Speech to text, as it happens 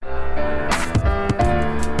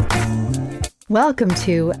Welcome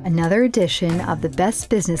to another edition of The Best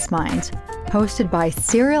Business Minds, hosted by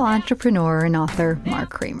serial entrepreneur and author Mark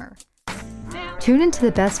Kramer. Tune into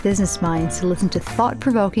The Best Business Minds to listen to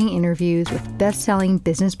thought-provoking interviews with best-selling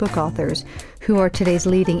business book authors who are today's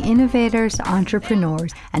leading innovators,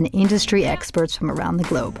 entrepreneurs, and industry experts from around the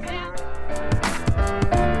globe.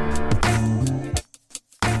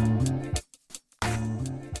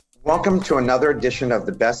 Welcome to another edition of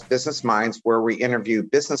The Best Business Minds, where we interview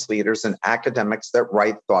business leaders and academics that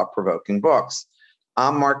write thought-provoking books.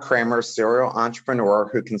 I'm Mark Kramer, serial entrepreneur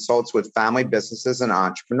who consults with family businesses and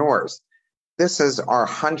entrepreneurs. This is our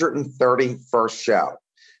 131st show.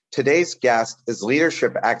 Today's guest is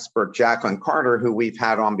leadership expert Jacqueline Carter, who we've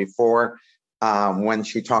had on before when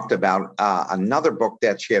she talked about another book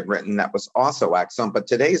that she had written that was also excellent. But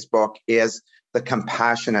today's book is The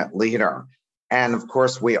Compassionate Leader. And of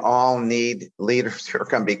course, we all need leaders who are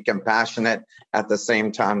going to be compassionate at the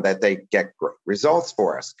same time that they get great results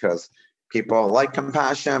for us, because people like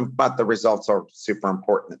compassion, but the results are super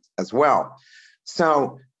important as well.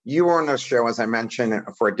 So you were on the show, as I mentioned,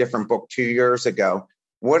 for a different book 2 years ago.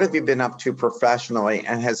 What have you been up to professionally?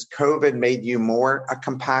 And has COVID made you more a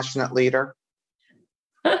compassionate leader?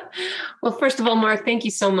 Well, first of all, Mark, thank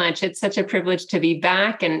you so much. It's such a privilege to be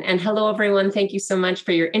back. And hello, everyone. Thank you so much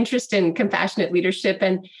for your interest in compassionate leadership.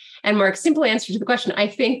 And Mark, simple answer to the question, I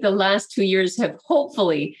think the last 2 years have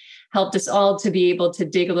hopefully helped us all to be able to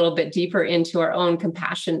dig a little bit deeper into our own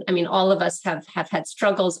compassion. I mean, all of us have had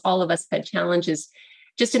struggles. All of us have had challenges.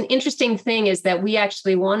 Just an interesting thing is that we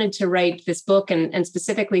actually wanted to write this book and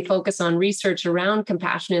specifically focus on research around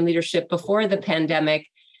compassion and leadership before the pandemic.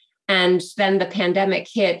 And then the pandemic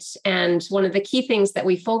hit. And one of the key things that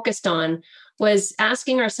we focused on was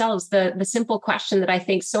asking ourselves the simple question that I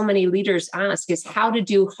think so many leaders ask is how to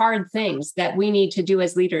do hard things that we need to do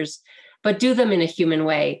as leaders, but do them in a human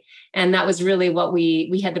way. And that was really what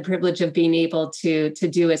we had the privilege of being able to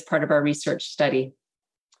do as part of our research study.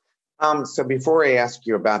 So before I ask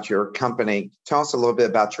you about your company, tell us a little bit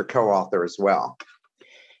about your co-author as well.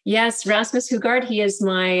 Yes, Rasmus Hugard. He is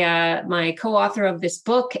my co-author of this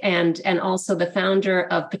book and also the founder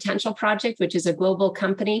of Potential Project, which is a global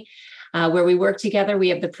company where we work together. We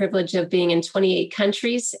have the privilege of being in 28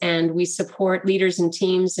 countries, and we support leaders and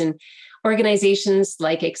teams and organizations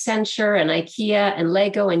like Accenture and IKEA and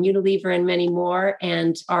Lego and Unilever and many more.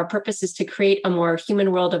 And our purpose is to create a more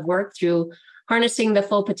human world of work through harnessing the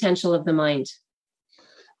full potential of the mind.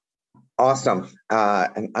 Awesome.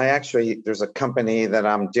 And there's a company that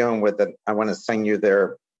I'm dealing with that I want to send you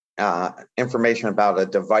their information about a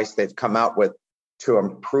device they've come out with to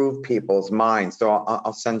improve people's minds. So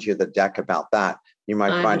I'll send you the deck about that. You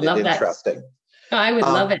might find it interesting. Oh, I would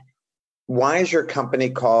love it. Why is your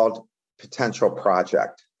company called Potential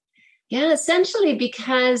Project? Yeah, essentially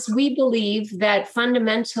because we believe that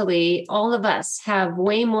fundamentally all of us have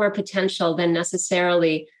way more potential than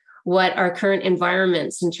necessarily what our current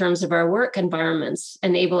environments in terms of our work environments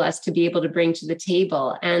enable us to be able to bring to the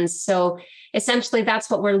table. And so essentially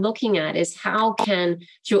that's what we're looking at is how can,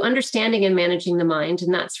 through understanding and managing the mind,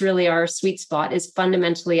 and that's really our sweet spot, is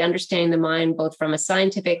fundamentally understanding the mind, both from a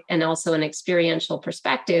scientific and also an experiential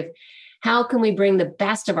perspective, how can we bring the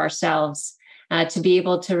best of ourselves to be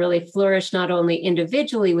able to really flourish not only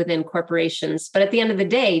individually within corporations, but at the end of the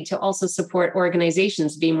day, to also support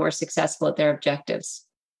organizations being more successful at their objectives.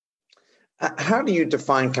 How do you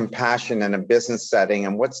define compassion in a business setting,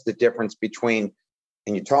 and what's the difference between,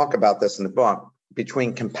 and you talk about this in the book,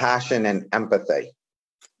 between compassion and empathy?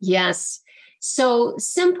 Yes. So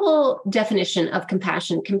simple definition of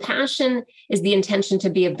compassion. Compassion is the intention to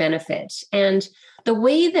be of benefit. And the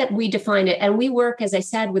way that we define it, and we work, as I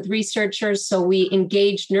said, with researchers, so we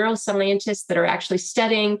engage neuroscientists that are actually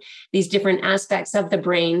studying these different aspects of the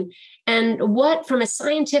brain. And what, from a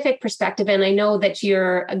scientific perspective, and I know that you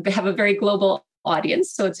have a very global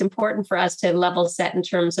audience, so it's important for us to level set in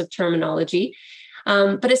terms of terminology.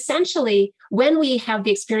 But essentially, when we have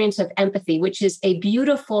the experience of empathy, which is a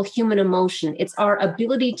beautiful human emotion, it's our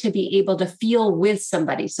ability to be able to feel with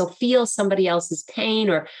somebody. So feel somebody else's pain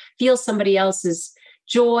or feel somebody else's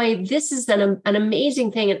joy. This is an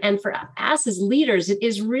amazing thing. And for us as leaders, it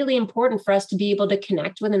is really important for us to be able to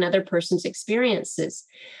connect with another person's experiences.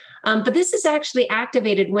 But this is actually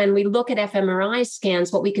activated when we look at fMRI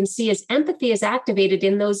scans. What we can see is empathy is activated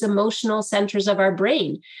in those emotional centers of our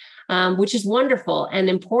brain, which is wonderful and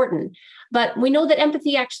important. But we know that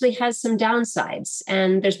empathy actually has some downsides,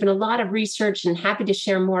 and there's been a lot of research, and happy to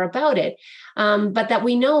share more about it. But that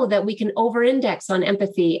we know that we can over-index on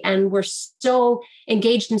empathy, and we're so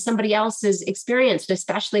engaged in somebody else's experience,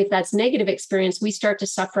 especially if that's negative experience, we start to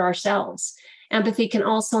suffer ourselves. Empathy can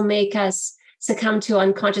also make us succumb to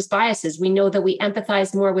unconscious biases. We know that we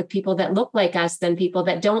empathize more with people that look like us than people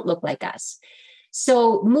that don't look like us.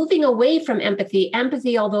 So moving away from empathy,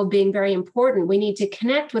 although being very important, we need to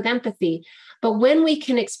connect with empathy. But when we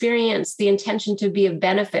can experience the intention to be of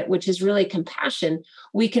benefit, which is really compassion,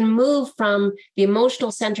 we can move from the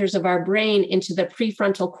emotional centers of our brain into the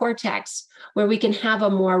prefrontal cortex, where we can have a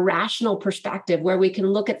more rational perspective, where we can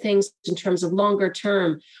look at things in terms of longer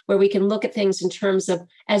term, where we can look at things in terms of,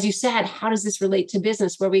 as you said, how does this relate to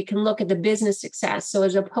business, where we can look at the business success. So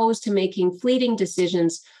as opposed to making fleeting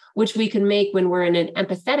decisions, which we can make when we're in an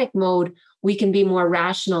empathetic mode, we can be more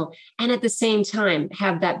rational and at the same time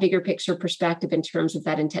have that bigger picture perspective in terms of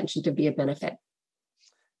that intention to be a benefit.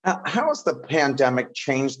 How has the pandemic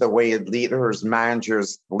changed the way leaders,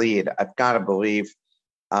 managers lead? I've got to believe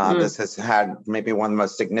this has had maybe one of the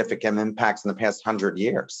most significant impacts in the past 100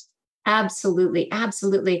 years. Absolutely.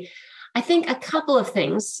 Absolutely. I think a couple of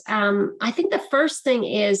things. I think the first thing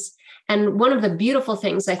is, and one of the beautiful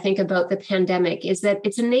things I think about the pandemic is that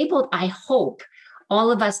it's enabled, I hope,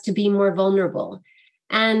 all of us to be more vulnerable.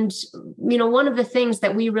 And, one of the things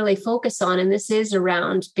that we really focus on, and this is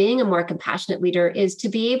around being a more compassionate leader, is to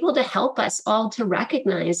be able to help us all to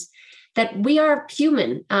recognize that we are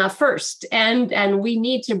human first, and we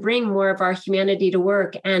need to bring more of our humanity to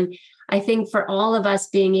work. And I think for all of us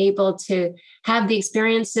being able to have the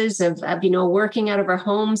experiences of working out of our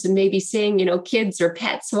homes and maybe seeing, kids or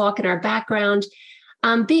pets walk in our background,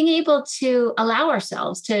 being able to allow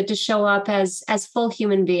ourselves to show up as full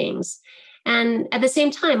human beings. And at the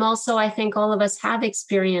same time, also, I think all of us have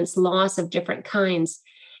experienced loss of different kinds.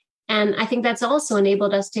 And I think that's also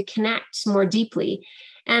enabled us to connect more deeply.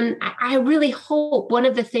 And I really hope one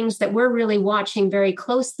of the things that we're really watching very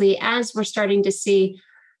closely as we're starting to see,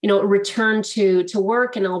 a return to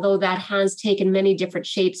work, and although that has taken many different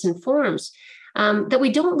shapes and forms, that we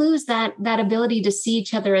don't lose that ability to see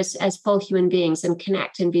each other as full human beings and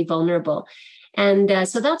connect and be vulnerable. And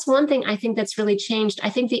so that's one thing I think that's really changed. I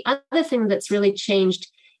think the other thing that's really changed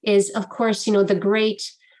is, of course, the great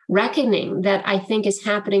reckoning that I think is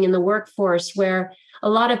happening in the workforce, where a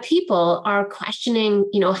lot of people are questioning,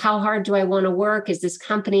 how hard do I want to work? Is this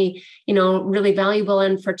company, really valuable?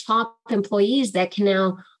 And for top employees that can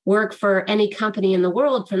now work for any company in the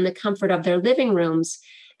world from the comfort of their living rooms,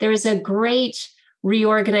 there is a great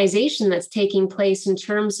reorganization that's taking place in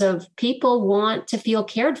terms of people want to feel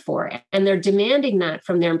cared for, and they're demanding that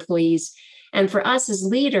from their employees. And for us as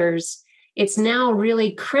leaders, it's now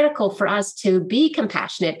really critical for us to be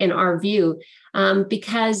compassionate in our view,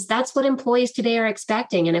 because that's what employees today are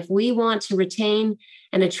expecting. And if we want to retain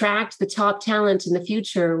and attract the top talent in the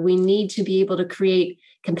future, we need to be able to create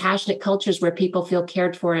compassionate cultures where people feel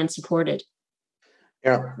cared for and supported.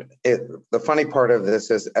 The funny part of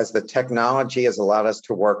this is, as the technology has allowed us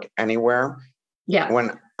to work anywhere. Yeah.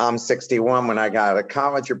 When I'm 61, when I got out of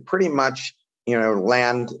college, you're pretty much,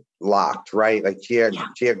 landlocked, right? Like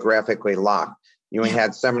geographically locked. You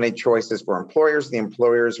had so many choices for employers. The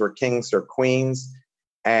employers were kings or queens,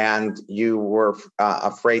 and you were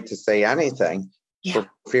afraid to say anything for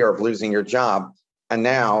fear of losing your job. And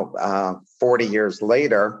now, 40 years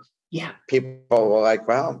later, people are like,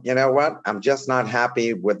 well, you know what? I'm just not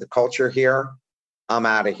happy with the culture here. I'm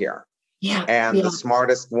out of here. The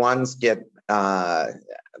smartest ones get,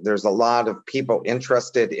 there's a lot of people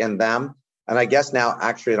interested in them. And I guess now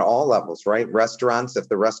actually at all levels, right? Restaurants, if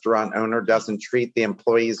the restaurant owner doesn't treat the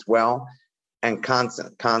employees well and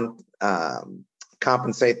compensate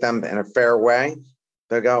them in a fair way,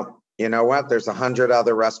 they go, you know what? There's 100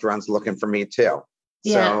 other restaurants looking for me too.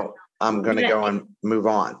 So I'm going to go and move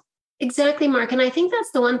on. Exactly, Mark. And I think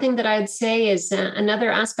that's the one thing that I'd say is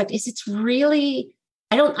another aspect is it's really,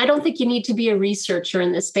 I don't think you need to be a researcher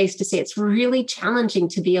in this space to say it's really challenging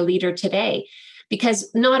to be a leader today. Because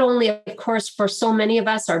not only, of course, for so many of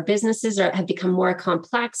us, our businesses have become more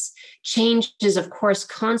complex. Change is, of course,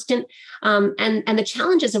 constant. And the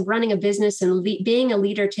challenges of running a business and being a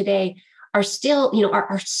leader today are still,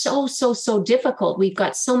 are so difficult. We've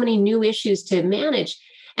got so many new issues to manage.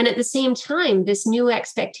 And at the same time, this new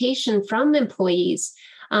expectation from employees,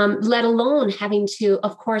 let alone having to,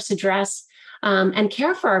 of course, address and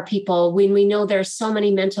care for our people when we know there's so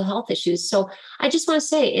many mental health issues. So I just want to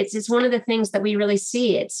say it's one of the things that we really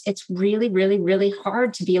see. It's really, really, really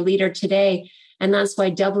hard to be a leader today. And that's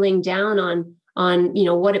why doubling down on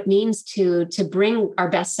what it means to bring our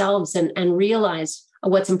best selves and realize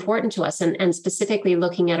what's important to us and specifically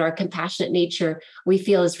looking at our compassionate nature, we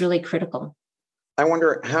feel is really critical. I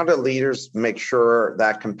wonder, how do leaders make sure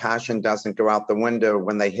that compassion doesn't go out the window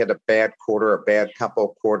when they hit a bad quarter, a bad couple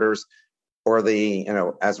of quarters, or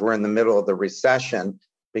as we're in the middle of the recession,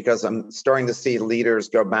 because I'm starting to see leaders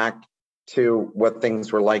go back to what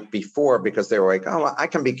things were like before, because they were like, oh, I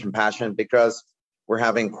can be compassionate because we're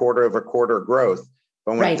having quarter over quarter growth.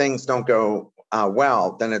 But when things don't go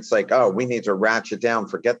well, then it's like, oh, we need to ratchet down,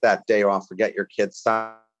 forget that day off, forget your kid's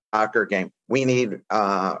soccer game. We need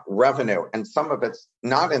revenue. And some of it's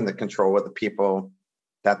not in the control of the people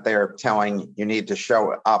that they're telling you need to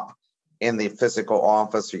show up in the physical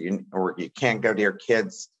office, or you can't go to your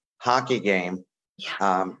kid's hockey game.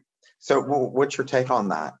 Yeah. So what's your take on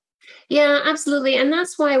that? Yeah, absolutely. And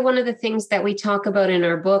that's why one of the things that we talk about in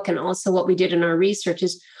our book, and also what we did in our research,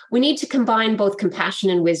 is we need to combine both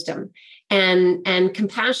compassion and wisdom. And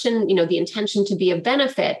compassion, the intention to be of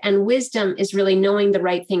benefit, and wisdom is really knowing the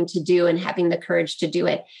right thing to do and having the courage to do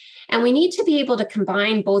it. And we need to be able to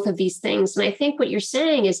combine both of these things. And I think what you're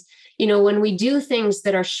saying is, when we do things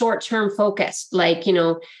that are short-term focused, like,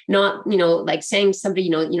 not, like saying to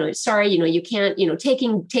somebody, sorry, you can't,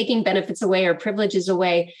 taking benefits away or privileges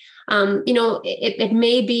away, it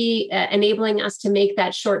may be enabling us to make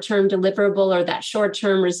that short-term deliverable or that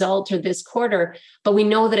short-term result or this quarter, but we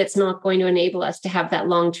know that it's not going to enable us to have that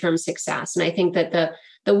long-term success. And I think that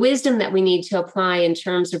the wisdom that we need to apply in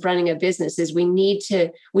terms of running a business is we need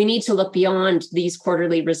to look beyond these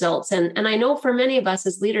quarterly results. And I know for many of us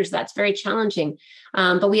as leaders, that's very challenging.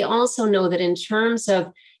 But we also know that in terms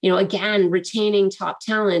of, again, retaining top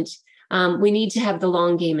talent, we need to have the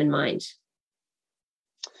long game in mind.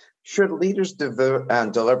 Should leaders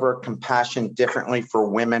deliver compassion differently for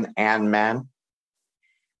women and men?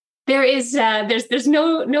 There's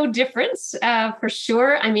no difference for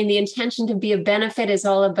sure. I mean, the intention to be of benefit is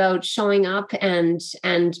all about showing up and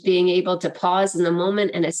being able to pause in the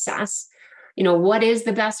moment and assess, what is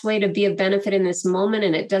the best way to be of benefit in this moment.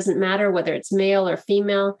 And it doesn't matter whether it's male or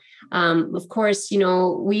female. Of course,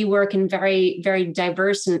 we work in very, very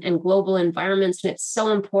diverse and global environments. And it's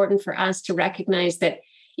so important for us to recognize that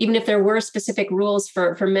even if there were specific rules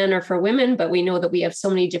for men or for women, but we know that we have so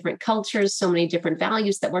many different cultures, so many different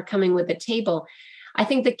values that we're coming with the table. I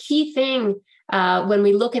think the key thing when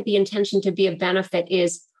we look at the intention to be of benefit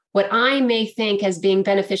is what I may think as being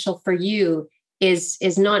beneficial for you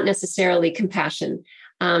is not necessarily compassion.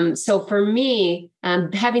 So for me,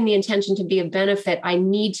 having the intention to be of benefit, I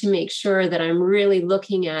need to make sure that I'm really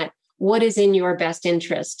looking at what is in your best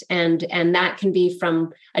interest. And that can be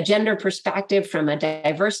from a gender perspective, from a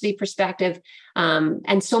diversity perspective,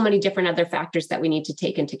 and so many different other factors that we need to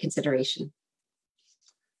take into consideration.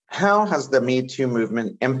 How has the Me Too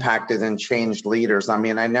movement impacted and changed leaders? I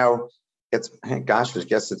mean, I know I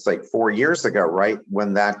guess it's like 4 years ago, right?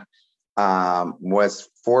 When that was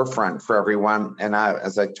forefront for everyone. And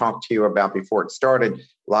as I talked to you about before it started,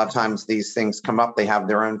 a lot of times these things come up, they have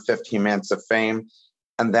their own 15 minutes of fame,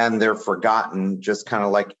 and then they're forgotten, just kind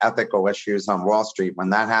of like ethical issues on Wall Street.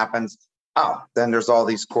 When that happens, then there's all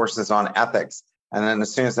these courses on ethics. And then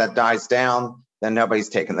as soon as that dies down, then nobody's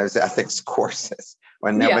taking those ethics courses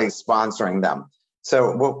when nobody's sponsoring them.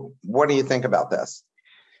 So what do you think about this?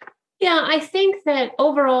 Yeah, I think that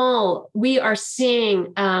overall, we are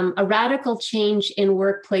seeing a radical change in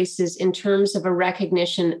workplaces in terms of a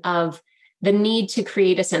recognition of the need to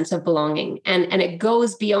create a sense of belonging. And it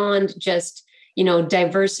goes beyond just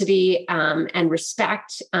diversity and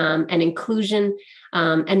respect and inclusion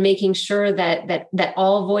and making sure that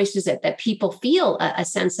all voices, that people feel a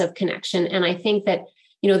sense of connection. And I think that,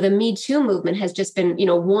 the Me Too movement has just been,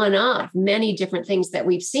 one of many different things that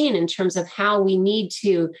we've seen in terms of how we need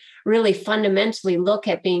to really fundamentally look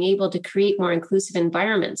at being able to create more inclusive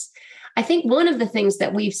environments. I think one of the things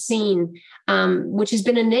that we've seen, which has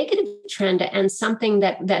been a negative trend and something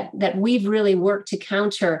that we've really worked to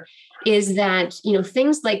counter, is that,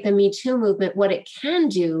 things like the Me Too movement, what it can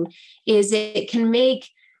do is it can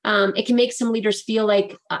make some leaders feel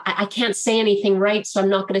like I can't say anything right, so I'm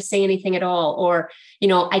not going to say anything at all. Or,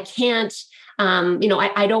 I can't,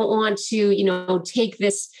 I don't want to, take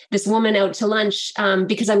this woman out to lunch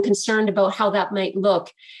because I'm concerned about how that might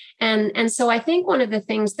look. And so I think one of the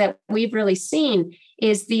things that we've really seen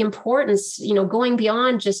is the importance, going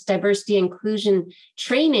beyond just diversity inclusion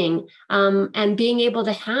training and being able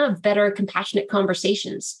to have better compassionate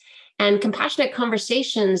conversations. And compassionate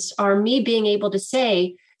conversations are me being able to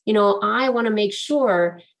say, I want to make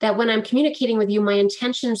sure that when I'm communicating with you, my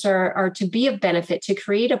intentions are to be of benefit, to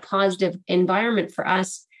create a positive environment for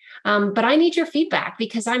us. But I need your feedback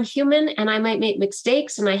because I'm human and I might make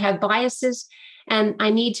mistakes and I have biases. And I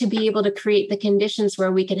need to be able to create the conditions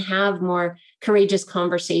where we can have more courageous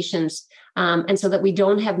conversations. And so that we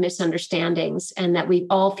don't have misunderstandings and that we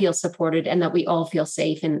all feel supported and that we all feel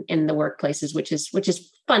safe in the workplaces, which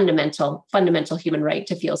is fundamental human right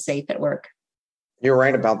to feel safe at work. You're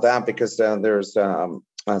right about that because there's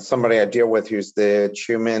somebody I deal with who's the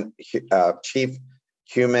chief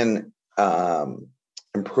human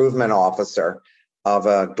improvement officer of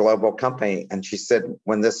a global company. And she said,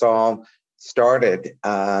 when this all started,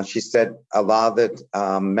 she said a lot of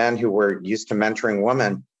the men who were used to mentoring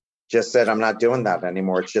women just said, I'm not doing that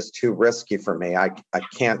anymore. It's just too risky for me. I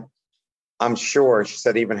can't. I'm sure, she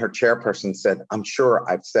said, even her chairperson said, I'm sure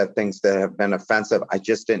I've said things that have been offensive. I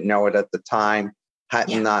just didn't know it at the time,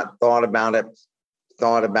 hadn't not thought about it,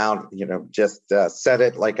 just said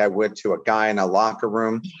it like I would to a guy in a locker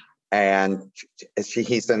room. And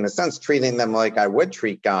he's in a sense treating them like I would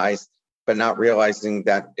treat guys, but not realizing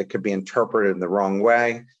that it could be interpreted in the wrong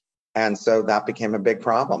way. And so that became a big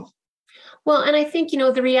problem. Well, and I think,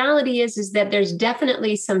 the reality is that there's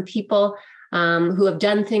definitely some people who have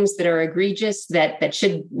done things that are egregious that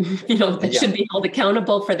should, should be held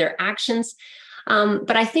accountable for their actions.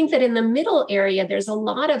 But I think that in the middle area, there's a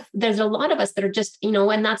lot of us that are just,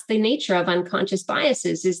 and that's the nature of unconscious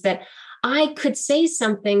biases, is that I could say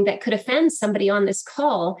something that could offend somebody on this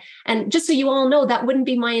call. And just so you all know, that wouldn't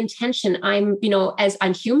be my intention. I'm, as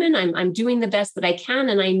I'm human, I'm doing the best that I can.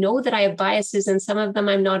 And I know that I have biases, and some of them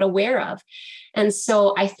I'm not aware of. And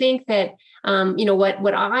so I think that,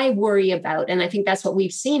 what I worry about, and I think that's what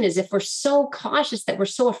we've seen, is if we're so cautious that we're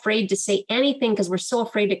so afraid to say anything because we're so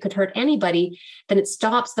afraid it could hurt anybody, then it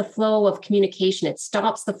stops the flow of communication. It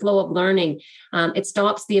stops the flow of learning. It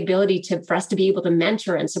stops the ability for us to be able to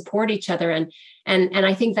mentor and support each other. And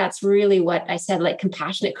I think that's really what I said, like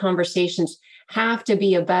compassionate conversations have to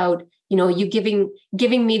be about, you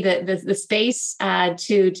giving me the space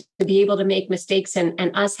to be able to make mistakes,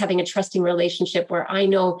 and us having a trusting relationship where I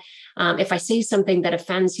know if I say something that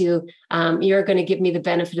offends you, you're going to give me the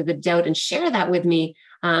benefit of the doubt and share that with me,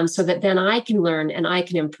 so that then I can learn and I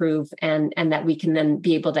can improve, and that we can then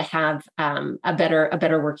be able to have a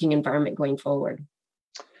better working environment going forward.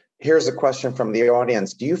 Here's a question from the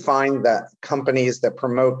audience. Do you find that companies that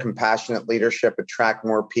promote compassionate leadership attract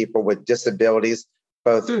more people with disabilities,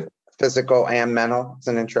 both physical and mental? It's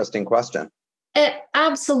an interesting question.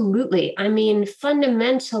 Absolutely. I mean,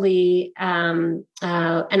 fundamentally, and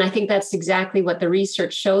I think that's exactly what the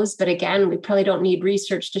research shows. But again, we probably don't need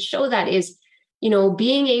research to show that, is,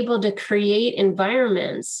 being able to create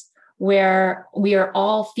environments where we are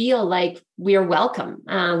all feel like we are welcome,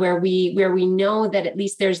 where we know that at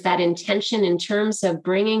least there's that intention in terms of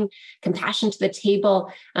bringing compassion to the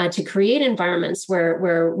table, to create environments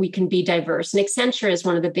where we can be diverse. And Accenture is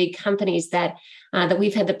one of the big companies that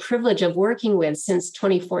we've had the privilege of working with since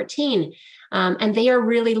 2014. And they are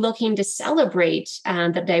really looking to celebrate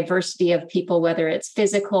the diversity of people, whether it's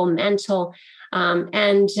physical, mental,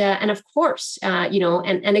 and of course,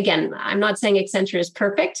 and again, I'm not saying Accenture is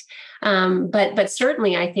perfect, but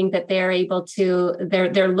certainly I think that they're able to,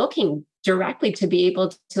 they're looking directly to be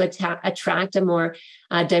able to attract a more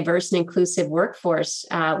diverse and inclusive workforce,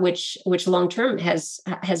 which long term has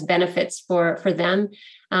benefits for them,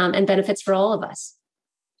 and benefits for all of us.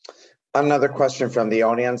 Another question from the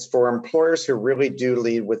audience: for employers who really do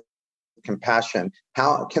lead with compassion,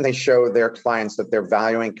 how can they show their clients that they're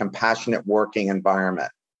valuing compassionate working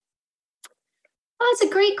environment? Well, that's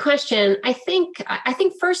a great question. I think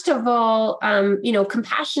first of all,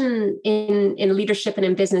 compassion in leadership and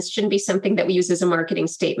in business shouldn't be something that we use as a marketing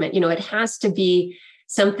statement. It has to be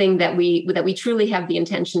something that we truly have the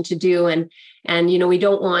intention to do, and we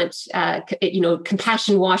don't want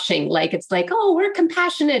compassion washing, like it's like, oh, we're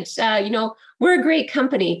compassionate, we're a great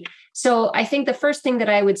company. So I think the first thing that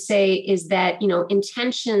I would say is that,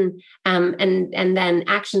 intention and then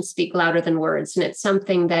actions speak louder than words. And it's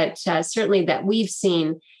something that certainly that we've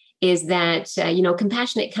seen is that,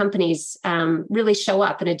 compassionate companies really show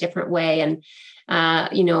up in a different way. And,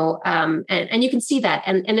 and you can see that.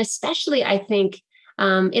 And especially, I think,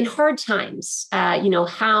 in hard times,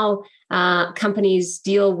 how companies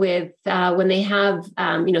deal with when they have,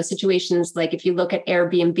 situations like if you look at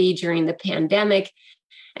Airbnb during the pandemic,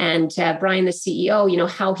 and Brian, the CEO,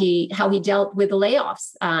 how he dealt with the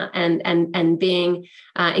layoffs and being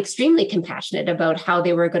extremely compassionate about how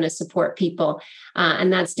they were going to support people.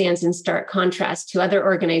 And that stands in stark contrast to other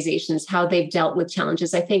organizations, how they've dealt with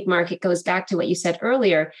challenges. I think, Mark, it goes back to what you said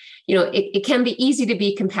earlier. It can be easy to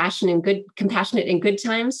be compassionate in good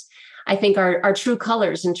times. I think our true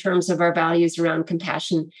colors in terms of our values around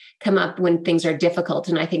compassion come up when things are difficult.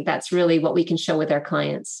 And I think that's really what we can show with our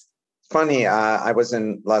clients. Funny, I was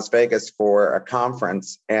in Las Vegas for a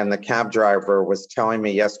conference, and the cab driver was telling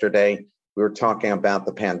me yesterday, we were talking about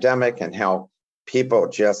the pandemic and how people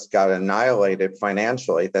just got annihilated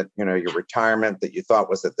financially, that, your retirement that you thought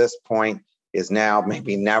was at this point is now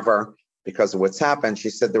maybe never. because of what's happened. She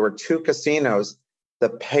said there were 2 casinos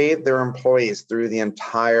that paid their employees through the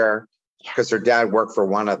entire, because her dad worked for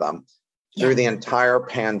one of them, through the entire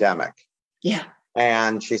pandemic. Yeah.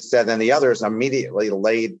 And she said, and the others immediately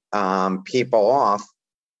laid people off,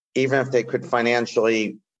 even if they could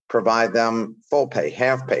financially provide them full pay,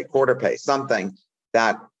 half pay, quarter pay, something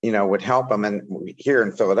that, would help them. And here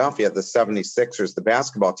in Philadelphia, the 76ers, the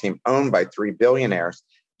basketball team owned by 3 billionaires,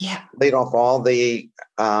 laid off all the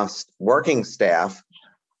working staff,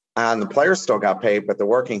 and the players still got paid, but the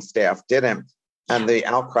working staff didn't. And the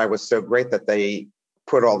outcry was so great that they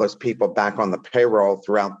put all those people back on the payroll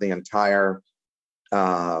throughout the entire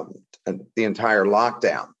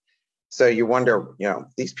lockdown. So you wonder,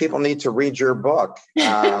 these people need to read your book,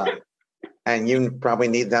 and you probably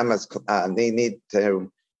need them they need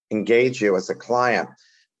to engage you as a client.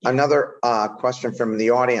 Another question from the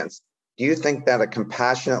audience: do you think that a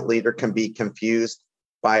compassionate leader can be confused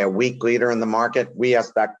by a weak leader in the market? We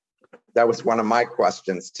asked that. That was one of my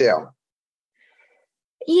questions too.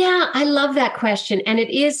 Yeah, I love that question, and it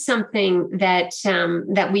is something that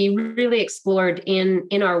that we really explored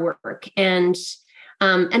in our work. And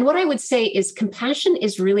what I would say is compassion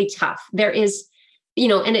is really tough. There is,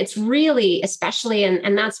 and it's really, especially,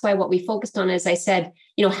 and that's why what we focused on, as I said,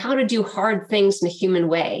 how to do hard things in a human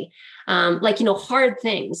way, hard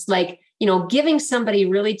things like giving somebody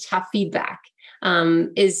really tough feedback.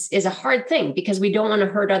 Is a hard thing because we don't want to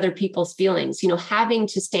hurt other people's feelings. Having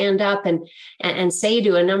to stand up and say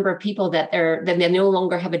to a number of people that they no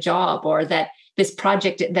longer have a job, or that this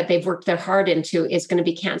project that they've worked their heart into is going to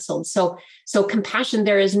be canceled. So compassion,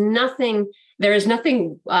 there is nothing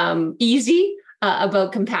easy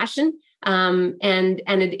about compassion. And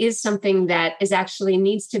it is something that is actually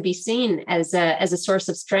needs to be seen as a source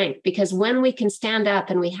of strength, because when we can stand up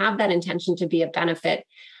and we have that intention to be a benefit,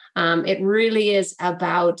 it really is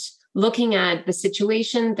about looking at the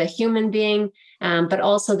situation, the human being, but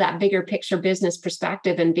also that bigger picture business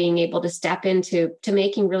perspective, and being able to step into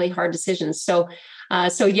making really hard decisions. So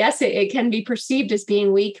yes, it can be perceived as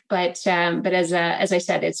being weak, but as I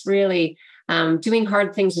said, it's really doing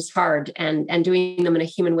hard things is hard, and doing them in a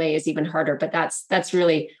human way is even harder. But that's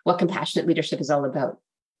really what compassionate leadership is all about.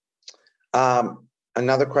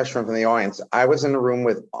 Another question from the audience. I was in a room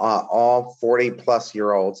with all 40 plus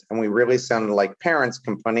year olds, and we really sounded like parents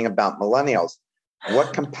complaining about millennials.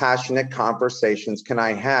 What compassionate conversations can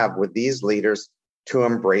I have with these leaders to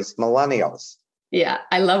embrace millennials? Yeah,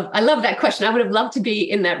 I love that question. I would have loved to be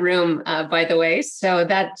in that room, by the way. So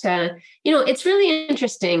that, it's really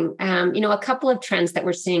interesting. A couple of trends that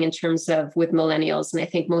we're seeing in terms of with millennials, and I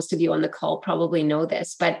think most of you on the call probably know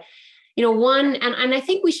this, but one, and I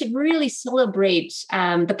think we should really celebrate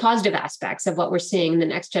the positive aspects of what we're seeing in the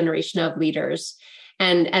next generation of leaders,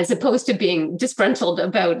 and as opposed to being disgruntled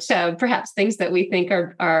about perhaps things that we think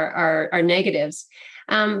are negatives.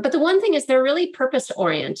 But the one thing is they're really purpose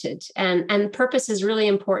oriented, and purpose is really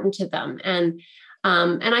important to them. And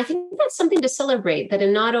I think that's something to celebrate, that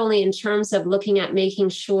in not only in terms of looking at making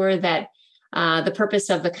sure that the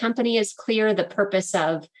purpose of the company is clear, the purpose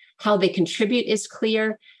of how they contribute is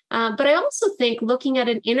clear, but I also think looking at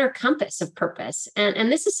an inner compass of purpose.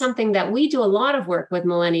 And this is something that we do a lot of work with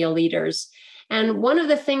millennial leaders. And one of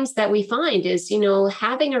the things that we find is,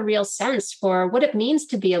 having a real sense for what it means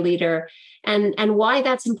to be a leader, and why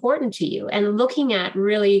that's important to you, and looking at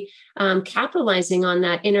really capitalizing on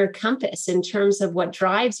that inner compass in terms of what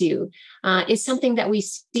drives you is something that we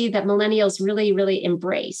see that millennials really, really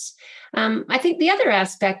embrace. I think the other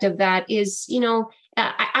aspect of that is,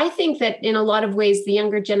 I think that in a lot of ways, the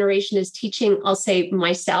younger generation is teaching, I'll say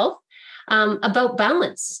myself, about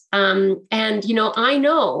balance. And, I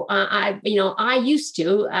know, I used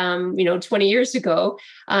to, 20 years ago,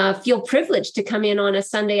 feel privileged to come in on a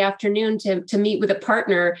Sunday afternoon to meet with a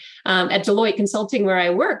partner at Deloitte Consulting where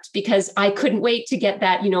I worked, because I couldn't wait to get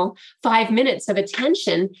that, 5 minutes of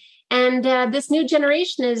attention. And this new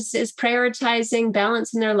generation is prioritizing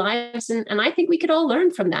balance in their lives. And I think we could all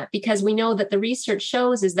learn from that, because we know that the research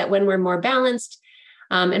shows is that when we're more balanced,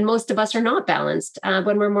 and most of us are not balanced,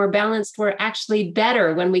 when we're more balanced, we're actually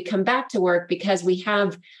better when we come back to work, because we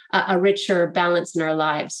have a richer balance in our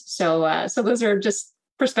lives. So those are just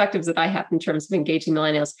perspectives that I have in terms of engaging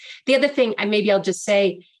millennials. The other thing I'll just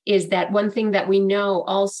say is that one thing that we know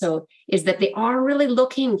also is that they are really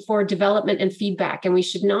looking for development and feedback, and we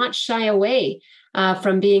should not shy away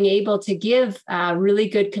from being able to give really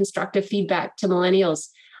good constructive feedback to millennials,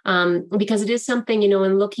 because it is something,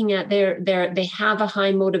 in looking at they have a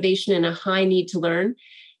high motivation and a high need to learn.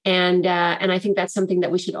 And I think that's something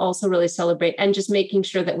that we should also really celebrate, and just making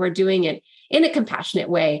sure that we're doing it in a compassionate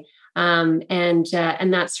way. And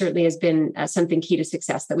that certainly has been something key to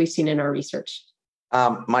success that we've seen in our research.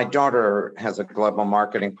 My daughter has a global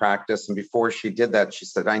marketing practice. And before she did that, she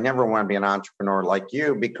said, I never want to be an entrepreneur like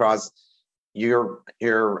you because you're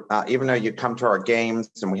even though you come to our games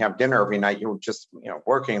and we have dinner every night, you're just,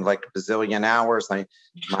 working like a bazillion hours.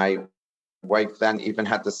 My wife then even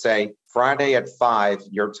had to say, Friday at 5,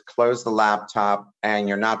 you're to close the laptop and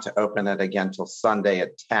you're not to open it again till Sunday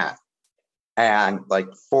at 10. And like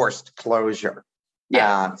forced closure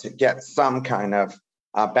to get some kind of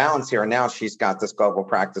balance here. And now she's got this global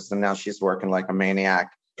practice and now she's working like a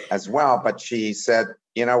maniac as well. But she said,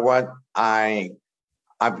 you know what, I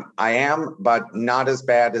am, but not as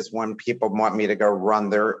bad as when people want me to go run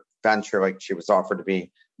their venture. Like she was offered to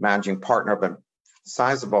be managing partner of a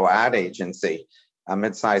sizable ad agency, a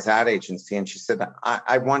mid-sized ad agency. And she said,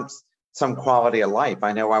 I want some quality of life.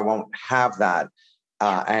 I know I won't have that.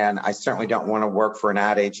 And I certainly don't want to work for an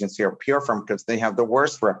ad agency or PR firm because they have the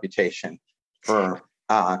worst reputation for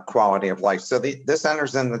quality of life. So this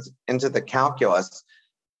enters into the calculus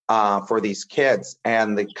for these kids,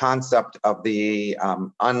 and the concept of the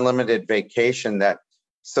unlimited vacation that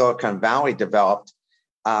Silicon Valley developed.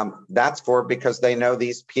 That's because they know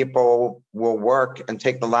these people will work and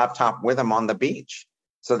take the laptop with them on the beach.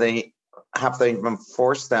 So they have to even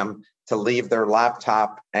force them to leave their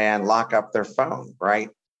laptop and lock up their phone, right?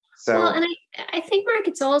 So, well, and I think, Mark,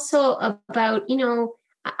 it's also about,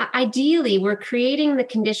 ideally we're creating the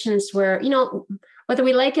conditions where, whether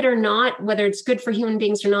we like it or not, whether it's good for human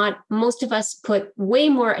beings or not, most of us put way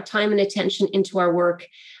more time and attention into our work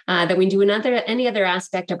than we do in any other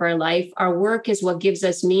aspect of our life. Our work is what gives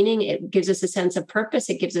us meaning. It gives us a sense of purpose.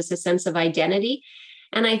 It gives us a sense of identity.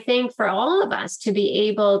 And I think for all of us to be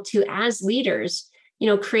able to, as leaders,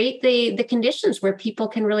 create the conditions where people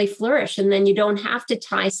can really flourish. And then you don't have to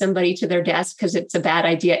tie somebody to their desk because it's a bad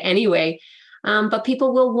idea anyway. But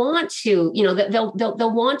people will want to,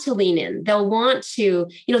 they'll want to lean in. They'll want to,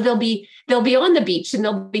 they'll be on the beach and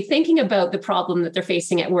they'll be thinking about the problem that they're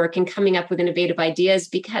facing at work and coming up with innovative ideas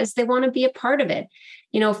because they want to be a part of it.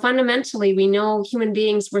 Fundamentally, we know human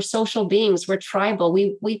beings, we're social beings, we're tribal.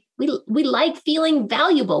 We like feeling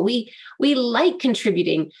valuable. We like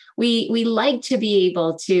contributing. We like to be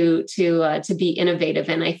able to be innovative.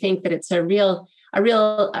 And I think that it's a real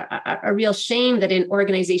shame that in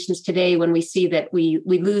organizations today, when we see that we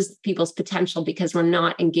lose people's potential because we're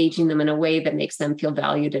not engaging them in a way that makes them feel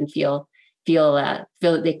valued and feel that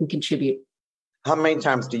they can contribute. How many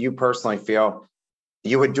times do you personally feel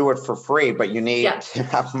you would do it for free, but you need to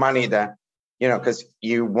have money to, because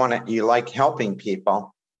you like helping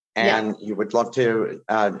people and you would love to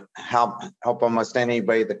help almost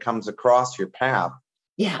anybody that comes across your path.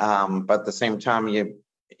 But at the same time,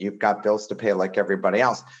 you've got bills to pay like everybody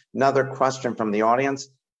else. Another question from the audience: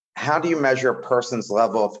 how do you measure a person's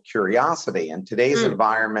level of curiosity in today's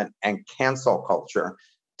environment and cancel culture?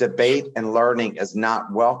 Debate and learning is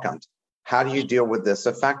not welcomed. How do you deal with this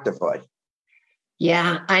effectively?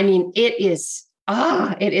 Yeah, I mean, it's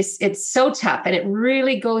so tough. And it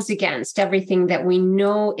really goes against everything that we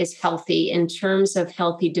know is healthy in terms of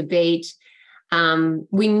healthy debate.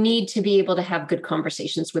 We need to be able to have good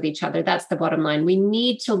conversations with each other. That's the bottom line. We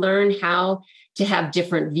need to learn how to have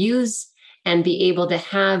different views and be able to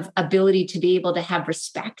have ability to be able to have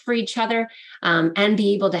respect for each other and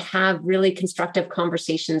be able to have really constructive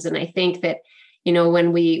conversations. And I think that,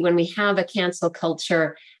 when we have a cancel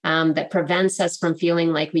culture that prevents us from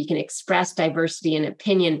feeling like we can express diversity and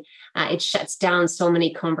opinion, it shuts down so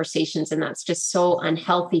many conversations. And that's just so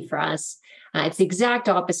unhealthy for us. It's the exact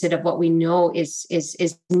opposite of what we know is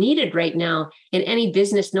needed right now in any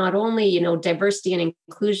business. Not only, diversity and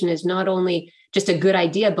inclusion is not only just a good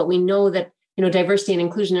idea, but we know that, diversity and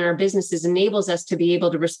inclusion in our businesses enables us to be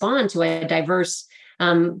able to respond to a diverse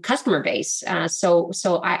customer base. So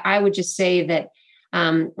I would just say that,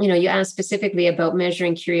 you asked specifically about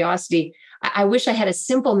measuring curiosity. I wish I had a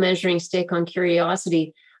simple measuring stick on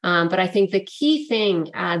curiosity. But I think the key thing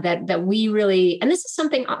that we really, and this is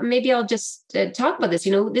something, maybe I'll just talk about this,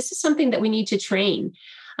 this is something that we need to train,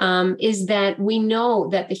 is that we know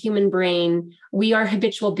that the human brain, we are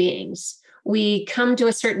habitual beings. We come to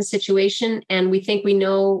a certain situation and we think we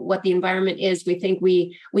know what the environment is. We think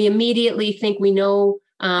we immediately think we know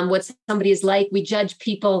what somebody is like. We judge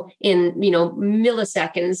people in,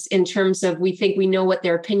 milliseconds in terms of we think we know what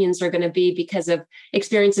their opinions are going to be because of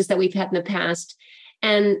experiences that we've had in the past.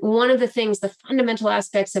 And one of the things, the fundamental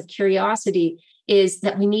aspects of curiosity is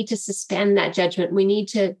that we need to suspend that judgment. We need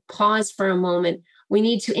to pause for a moment. We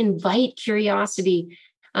need to invite curiosity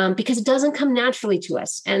because it doesn't come naturally to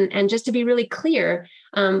us. And just to be really clear,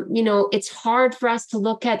 It's hard for us to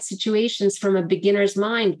look at situations from a beginner's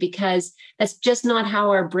mind because that's just not how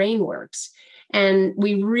our brain works. And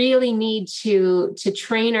we really need to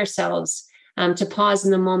train ourselves to pause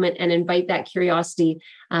in the moment and invite that curiosity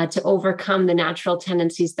to overcome the natural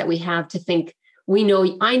tendencies that we have to think,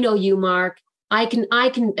 I know you, Mark. I can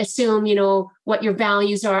assume, what your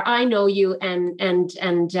values are. I know you, and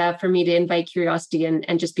for me to invite curiosity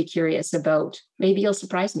and just be curious about, maybe you'll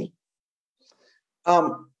surprise me.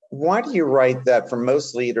 Why do you write that for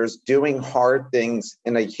most leaders, doing hard things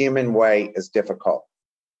in a human way is difficult?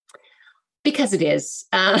 Because it is.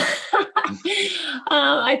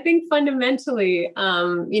 I think fundamentally,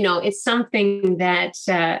 it's something that,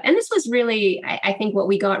 and this was really, I think what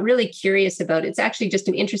we got really curious about. It's actually just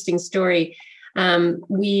an interesting story.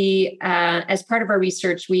 We, as part of our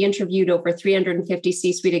research, we interviewed over 350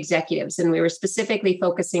 C-suite executives, and we were specifically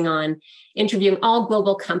focusing on interviewing all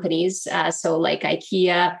global companies. So like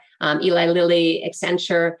IKEA, Eli Lilly,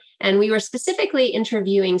 Accenture, and we were specifically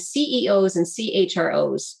interviewing CEOs and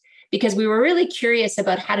CHROs, because we were really curious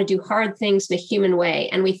about how to do hard things in a human way.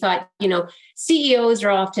 And we thought, CEOs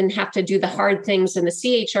are often have to do the hard things, and the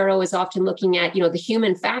CHRO is often looking at, the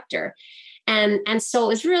human factor. And so it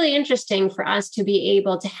was really interesting for us to be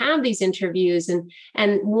able to have these interviews.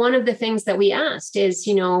 And one of the things that we asked is,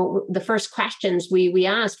 the first questions we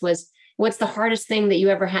asked was, what's the hardest thing that you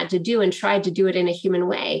ever had to do, and tried to do it in a human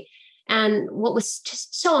way? And what was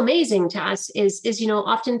just so amazing to us is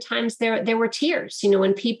oftentimes there were tears,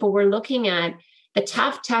 when people were looking at the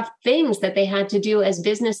tough things that they had to do as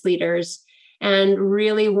business leaders, and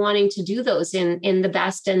really wanting to do those in the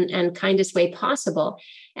best and kindest way possible.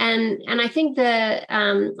 And I think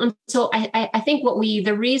so I think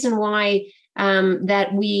the reason why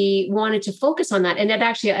that we wanted to focus on that, and that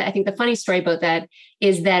actually, I think the funny story about that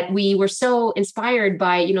is that we were so inspired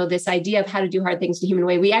by, this idea of how to do hard things the human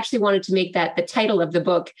way. We actually wanted to make that the title of the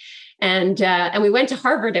book. And we went to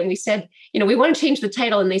Harvard and we said, we want to change the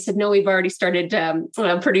title. And they said, no, we've already started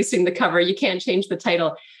producing the cover. You can't change the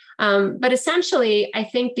title. But essentially, I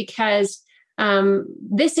think because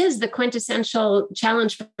this is the quintessential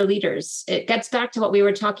challenge for leaders. It gets back to what we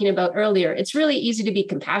were talking about earlier. It's really easy to be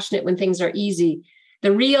compassionate when things are easy.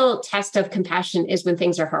 The real test of compassion is when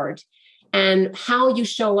things are hard, and how you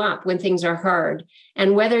show up when things are hard,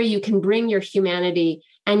 and whether you can bring your humanity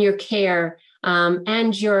and your care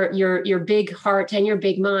and your big heart and your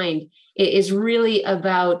big mind. It is really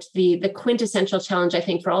about the quintessential challenge, I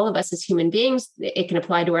think, for all of us as human beings. It can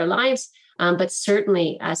apply to our lives. But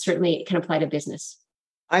certainly it can apply to business.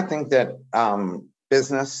 I think that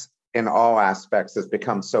business in all aspects has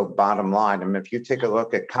become so bottom line. I mean, if you take a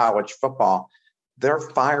look at college football, they're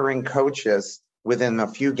firing coaches within a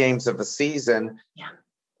few games of a season,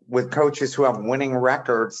 with coaches who have winning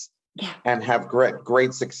records and have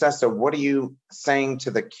great success. So what are you saying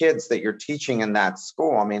to the kids that you're teaching in that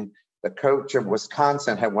school? I mean, the coach of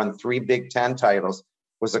Wisconsin had won 3 Big Ten titles,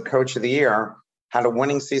 was a coach of the year, had a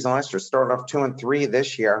winning season last year, started off 2-3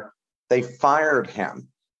 this year. They fired him.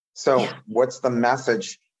 So what's the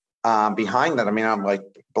message behind that? I mean, I'm like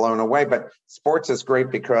blown away, but sports is great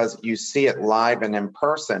because you see it live and in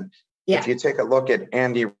person. If you take a look at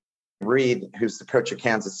Andy Reid, who's the coach of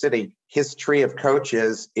Kansas City, his tree of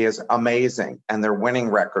coaches is amazing, and their winning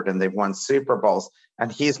record, and they've won Super Bowls,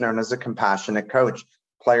 and he's known as a compassionate coach.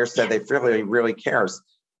 Players said they really cares.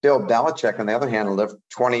 Bill Belichick, on the other hand, lived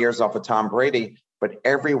 20 years off of Tom Brady, but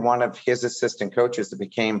every one of his assistant coaches that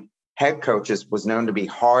became head coaches was known to be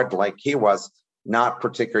hard like he was, not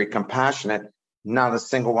particularly compassionate. Not a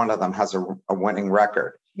single one of them has a winning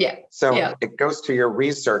record. It goes to your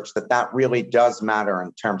research that really does matter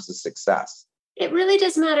in terms of success. It really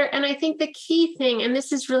does matter. And I think the key thing, and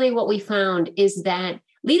this is really what we found, is that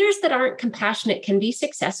leaders that aren't compassionate can be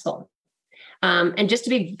successful. And just to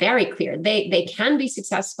be very clear, they can be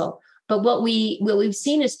successful. But what we've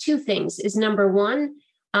seen is 2 things. Is number one,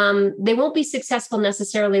 they won't be successful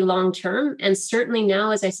necessarily long term. And certainly now,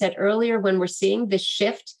 as I said earlier, when we're seeing this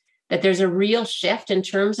shift, that there's a real shift in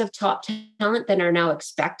terms of top talent that are now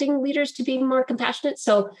expecting leaders to be more compassionate.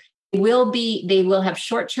 So they will have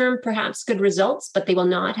short-term, perhaps good results, but they will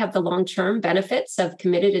not have the long-term benefits of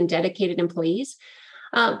committed and dedicated employees.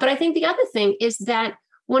 But I think the other thing is that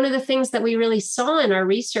one of the things that we really saw in our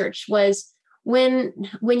research was when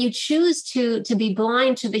you choose to be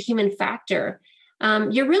blind to the human factor,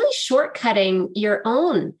 you're really shortcutting your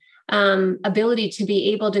own ability to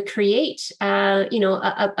be able to create,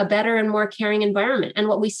 a better and more caring environment. And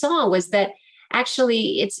what we saw was that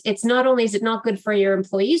actually, it's not only is it not good for your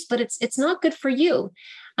employees, but it's not good for you.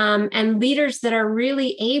 And leaders that are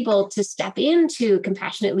really able to step into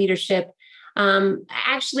compassionate leadership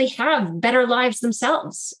actually have better lives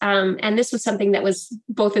themselves. And this was something that was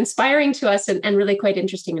both inspiring to us and really quite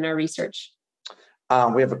interesting in our research.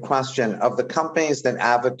 We have a question. Of the companies that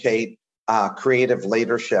advocate creative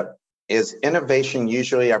leadership, is innovation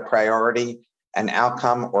usually a priority, an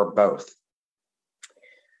outcome, or both?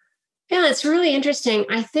 Yeah, it's really interesting.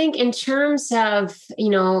 I think in terms of,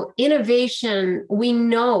 innovation, we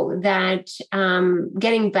know that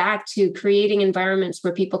getting back to creating environments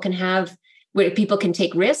where people can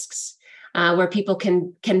take risks, where people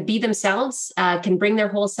can be themselves, can bring their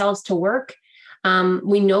whole selves to work.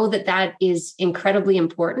 We know that is incredibly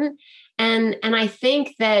important. And I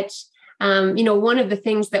think that, one of the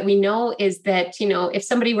things that we know is that,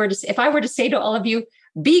 if I were to say to all of you,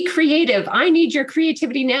 be creative, I need your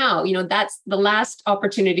creativity now, that's the last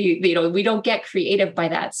opportunity, we don't get creative by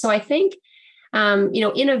that. So I think,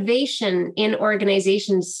 innovation in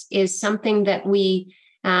organizations is something that we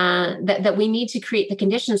need to create the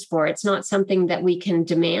conditions for. It's not something that we can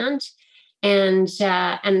demand. And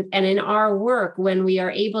in our work, when we are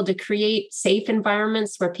able to create safe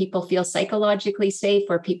environments where people feel psychologically safe,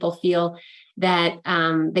 where people feel that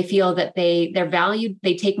they're valued,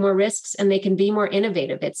 they take more risks, and they can be more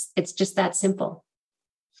innovative. It's just that simple.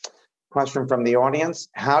 Question from the audience: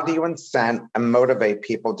 how do you incent and motivate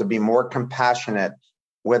people to be more compassionate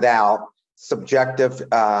without subjective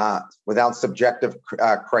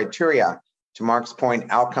criteria? To Mark's point,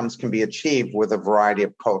 outcomes can be achieved with a variety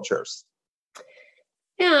of cultures.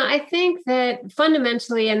 Yeah, I think that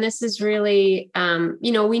fundamentally, and this is really,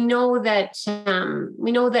 we know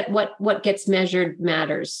that what gets measured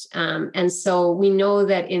matters. And so we know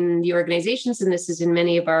that in the organizations, and this is in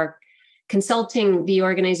many of our the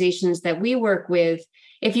organizations that we work with,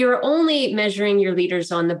 if you're only measuring your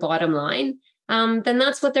leaders on the bottom line, then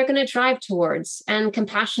that's what they're going to drive towards. And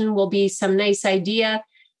compassion will be some nice idea.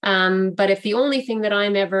 But if the only thing that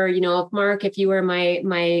I'm ever, if Mark, if you were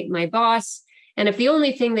my boss, and if the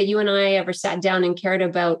only thing that you and I ever sat down and cared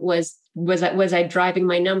about was I driving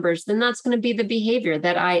my numbers, then that's going to be the behavior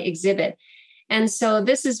that I exhibit. And so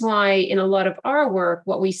this is why in a lot of our work,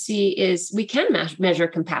 what we see is we can measure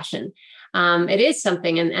compassion. It is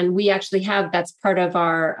something, and we actually have, that's part of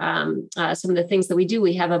our, some of the things that we do.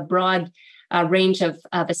 We have a broad range of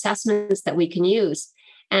assessments that we can use.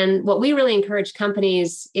 And what we really encourage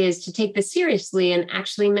companies is to take this seriously and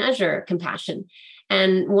actually measure compassion.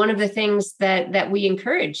 And one of the things that we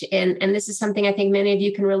encourage, and this is something I think many of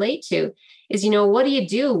you can relate to, is, what do you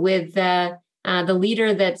do with the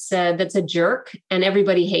leader that's a jerk and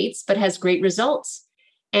everybody hates, but has great results?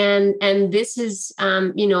 And this is,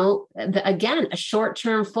 again, a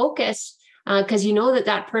short-term focus, because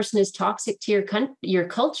that person is toxic to your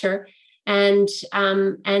culture, and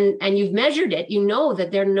you've measured it. That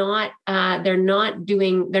they're not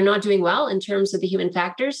doing well in terms of the human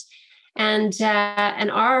factors. And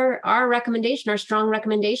our recommendation, our strong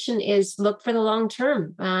recommendation, is look for the long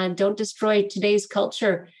term. Don't destroy today's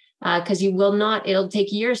culture, because you will not. It'll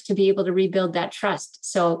take years to be able to rebuild that trust.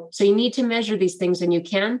 So you need to measure these things when you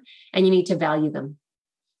can, and you need to value them.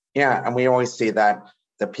 Yeah, and we always see that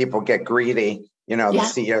the people get greedy. The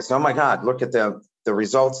CEOs. Oh my God, look at the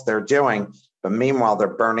results they're doing, but meanwhile they're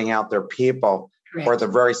burning out their people. Correct. Or the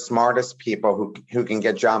very smartest people who can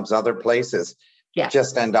get jobs other places. Yeah.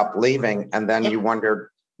 Just end up leaving, and then you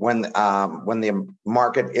wonder when the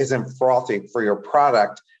market isn't frothy for your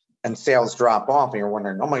product and sales drop off, and you're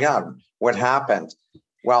wondering, oh my God, what happened?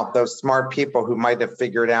 Well, those smart people who might have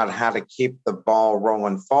figured out how to keep the ball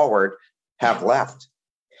rolling forward have left.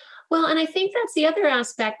 Well, and I think that's the other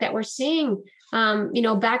aspect that we're seeing.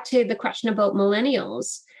 Back to the question about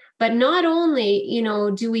millennials. But not only,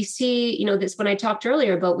 do we see, this when I talked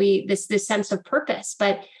earlier about this sense of purpose,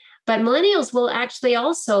 but millennials will actually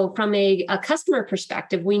also, from a customer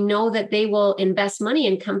perspective, we know that they will invest money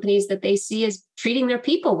in companies that they see as treating their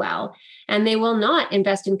people well, and they will not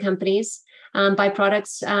invest in companies, buy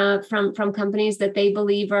products from companies that they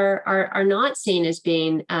believe are not seen as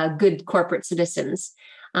being good corporate citizens.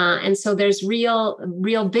 And so there's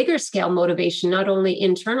real bigger scale motivation, not only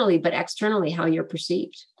internally, but externally, how you're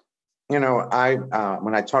perceived. When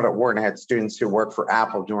I taught at Wharton, I had students who worked for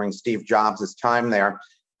Apple during Steve Jobs' time there.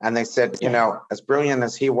 And they said, as brilliant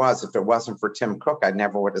as he was, if it wasn't for Tim Cook, I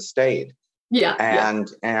never would have stayed. Yeah.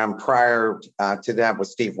 And prior to that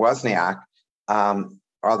was Steve Wozniak.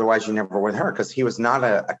 Otherwise, you never would have heard, because he was not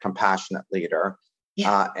a compassionate leader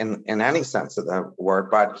in any sense of the word,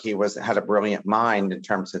 but he had a brilliant mind in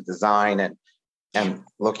terms of design and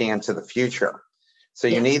looking into the future. So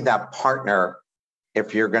you need that partner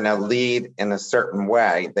if you're going to lead in a certain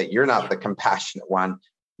way, that you're not the compassionate one.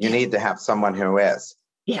 You need to have someone who is.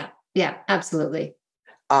 Yeah, Yeah, absolutely.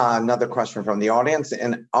 Another question from the audience.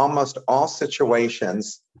 In almost all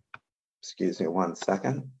situations, excuse me one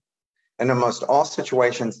second. In almost all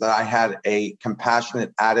situations that I had a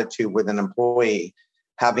compassionate attitude with an employee,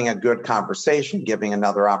 having a good conversation, giving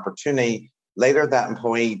another opportunity, later that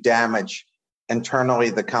employee damaged internally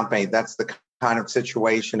the company. That's the kind of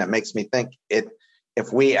situation that makes me think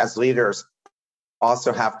if we as leaders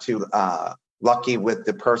also have to lucky with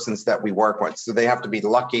the persons that we work with. So they have to be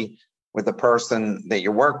lucky with the person that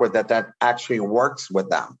you work with that actually works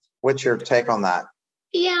with them. What's your take on that?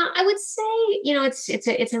 Yeah, I would say,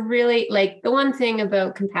 it's a really, like, the one thing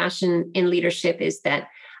about compassion in leadership is that,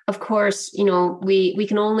 of course, we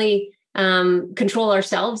can only control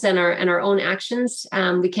ourselves and our own actions.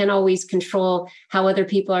 We can't always control how other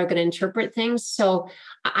people are going to interpret things. So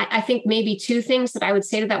I think maybe two things that I would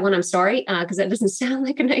say to that one. I'm sorry, because that doesn't sound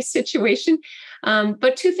like a nice situation.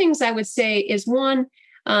 But two things I would say is, one,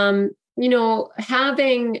 having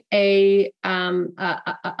a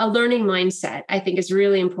learning mindset, I think, is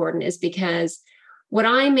really important, is because what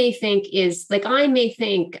I may think is, like, I may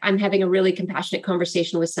think I'm having a really compassionate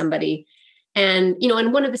conversation with somebody. And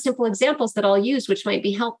one of the simple examples that I'll use, which might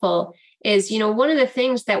be helpful, is, one of the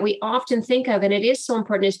things that we often think of, and it is so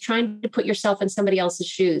important, is trying to put yourself in somebody else's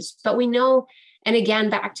shoes. But we know, and again,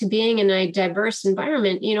 back to being in a diverse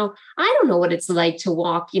environment, I don't know what it's like to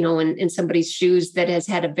walk, in somebody's shoes that has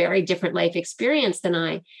had a very different life experience than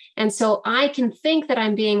I. And so I can think that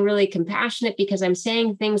I'm being really compassionate because I'm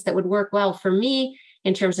saying things that would work well for me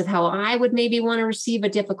in terms of how I would maybe want to receive a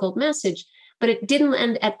difficult message, but it didn't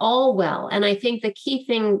end at all well. And I think the key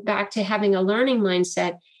thing, back to having a learning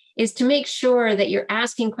mindset, is to make sure that you're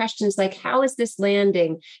asking questions like, how is this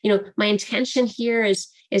landing? My intention here is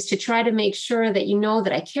to try to make sure that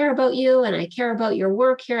that I care about you and I care about your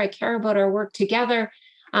work here. I care about our work together.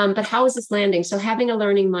 But how is this landing? So having a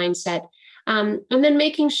learning mindset, and then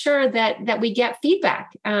making sure that we get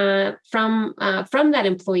feedback from that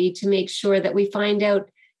employee to make sure that we find out,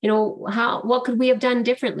 what could we have done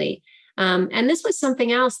differently? And this was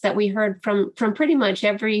something else that we heard from pretty much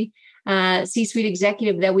every C-suite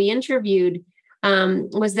executive that we interviewed,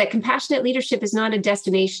 was that compassionate leadership is not a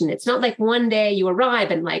destination. It's not like one day you arrive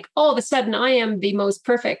and, like, all of a sudden I am the most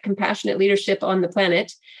perfect compassionate leadership on the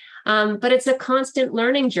planet. But it's a constant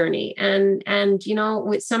learning journey. And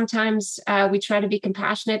sometimes we try to be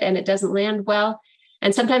compassionate and it doesn't land well.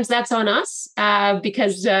 And sometimes that's on us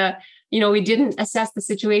because we didn't assess the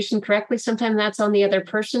situation correctly. Sometimes that's on the other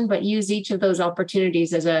person, but use each of those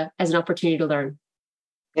opportunities as an opportunity to learn.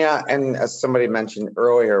 Yeah, and as somebody mentioned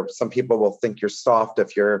earlier, some people will think you're soft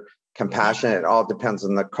if you're compassionate. It all depends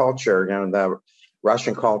on the culture. The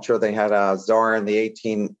Russian culture, they had a czar in the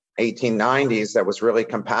 1890s that was really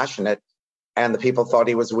compassionate, and the people thought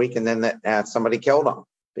he was weak, and then somebody killed him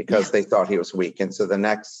because they thought he was weak. And so the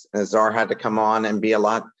next czar had to come on and be a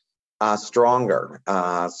lot stronger.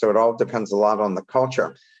 So it all depends a lot on the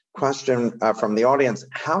culture. Question from the audience: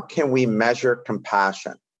 how can we measure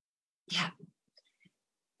compassion?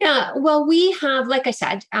 Yeah, well, we have, like I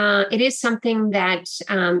said, it is something that,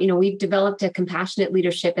 we've developed a compassionate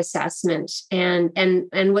leadership assessment.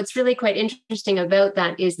 And what's really quite interesting about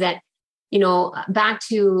that is that, back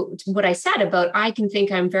to what I said about, I can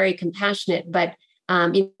think I'm very compassionate, but,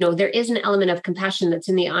 there is an element of compassion that's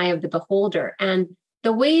in the eye of the beholder. And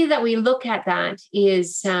the way that we look at that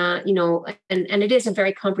is, and it is a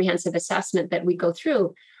very comprehensive assessment that we go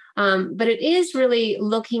through. But it is really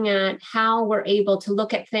looking at how we're able to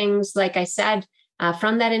look at things, like I said,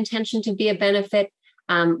 from that intention to be a benefit,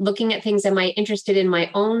 looking at things, am I interested in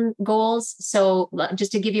my own goals? So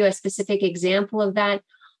just to give you a specific example of that,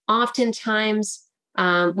 oftentimes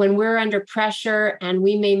when we're under pressure and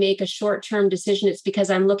we may make a short-term decision, it's because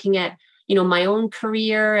I'm looking at, my own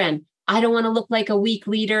career, and I don't want to look like a weak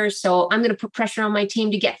leader. So I'm going to put pressure on my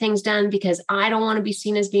team to get things done because I don't want to be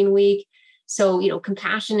seen as being weak. So,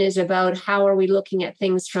 compassion is about, how are we looking at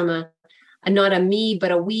things from a not a me,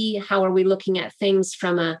 but a we? How are we looking at things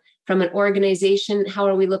from an organization? How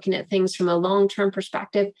are we looking at things from a long-term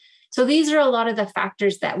perspective? So these are a lot of the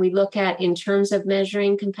factors that we look at in terms of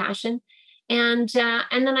measuring compassion. And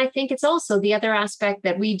then I think it's also the other aspect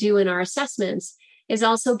that we do in our assessments is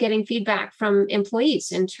also getting feedback from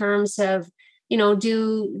employees in terms of,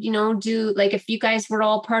 like, if you guys were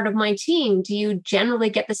all part of my team, do you generally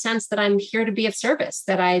get the sense that I'm here to be of service,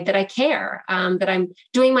 that I care, that I'm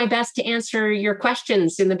doing my best to answer your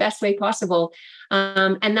questions in the best way possible?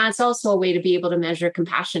 And that's also a way to be able to measure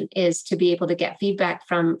compassion, is to be able to get feedback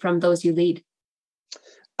from those you lead.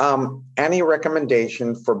 Any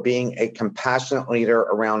recommendation for being a compassionate leader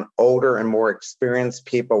around older and more experienced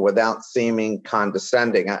people without seeming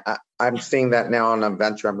condescending? I'm seeing that now in a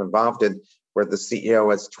venture I'm involved in where the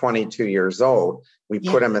CEO is 22 years old. We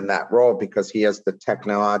put him in that role because he has the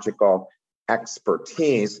technological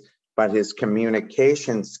expertise, but his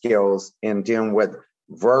communication skills in dealing with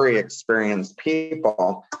very experienced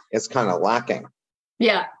people is kind of lacking.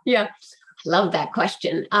 Yeah. Love that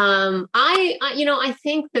question. I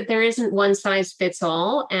think that there isn't one size fits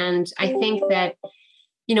all. And I think that,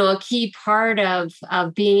 a key part of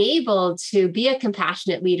being able to be a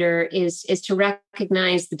compassionate leader is to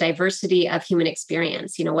recognize the diversity of human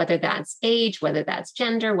experience, whether that's age, whether that's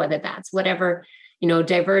gender, whether that's whatever,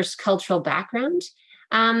 diverse cultural background.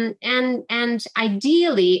 And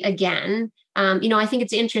ideally, again, I think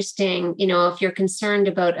it's interesting, if you're concerned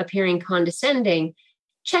about appearing condescending,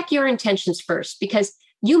 check your intentions first, because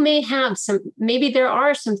you may have maybe there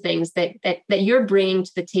are some things that you're bringing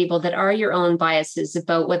to the table that are your own biases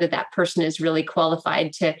about whether that person is really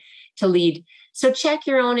qualified to lead. So check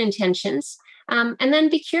your own intentions, and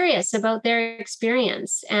then be curious about their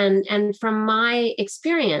experience. And from my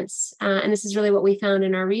experience, and this is really what we found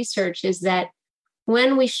in our research, is that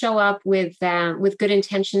when we show up with good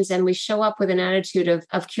intentions and we show up with an attitude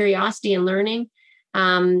of curiosity and learning,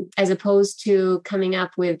 as opposed to coming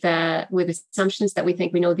up with assumptions that we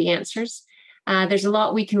think we know the answers. There's a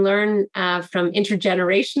lot we can learn from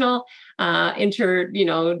intergenerational,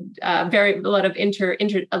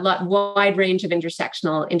 wide range of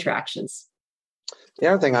intersectional interactions. The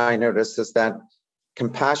other thing I noticed is that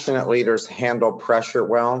compassionate leaders handle pressure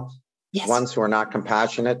well. Yes. Ones who are not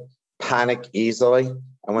compassionate panic easily,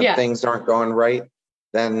 and when things aren't going right,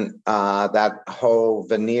 then that whole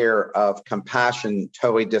veneer of compassion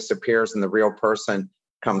totally disappears and the real person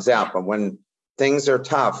comes out. But when things are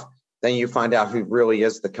tough, then you find out who really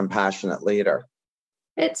is the compassionate leader.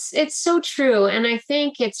 It's so true. And I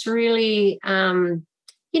think it's really,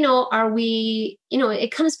 are we,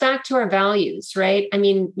 it comes back to our values, right? I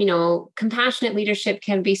mean, compassionate leadership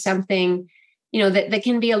can be something, that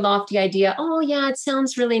can be a lofty idea. Oh, yeah, it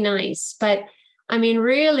sounds really nice. But I mean,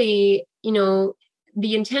 really,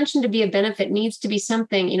 the intention to be a benefit needs to be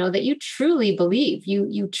something, that you truly believe.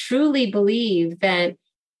 You truly believe that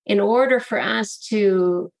in order for us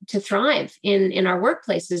to thrive in our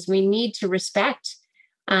workplaces, we need to respect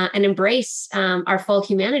and embrace our full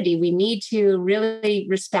humanity. We need to really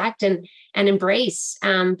respect and embrace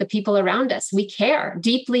the people around us. We care,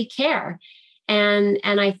 deeply care. And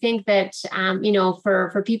I think that,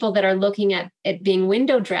 for people that are looking at being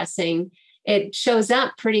window dressing, it shows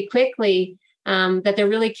up pretty quickly that they're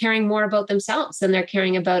really caring more about themselves than they're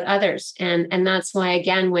caring about others. And that's why,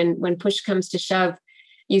 again, when push comes to shove,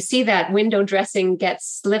 you see that window dressing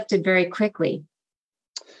gets lifted very quickly.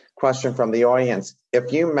 Question from the audience.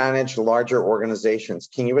 If you manage larger organizations,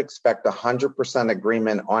 can you expect 100%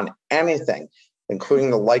 agreement on anything,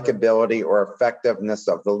 including the likability or effectiveness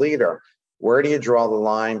of the leader? Where do you draw the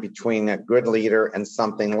line between a good leader and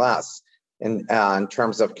something less? In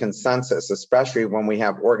terms of consensus, especially when we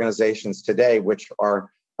have organizations today, which are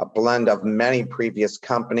a blend of many previous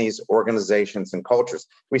companies, organizations, and cultures.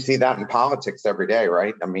 We see that in politics every day,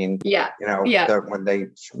 right? I mean, when they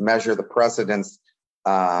measure the president's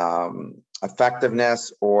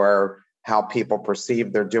effectiveness or how people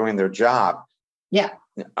perceive they're doing their job,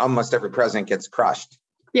 almost every president gets crushed.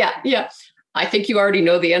 Yeah. I think you already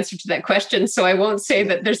know the answer to that question, so I won't say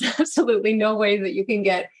that there's absolutely no way that you can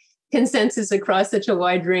get consensus across such a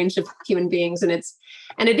wide range of human beings. And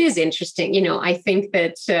it is interesting. I think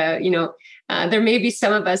that, there may be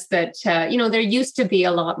some of us that, there used to be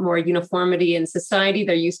a lot more uniformity in society.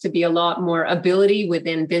 There used to be a lot more ability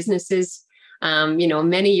within businesses,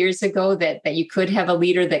 many years ago that you could have a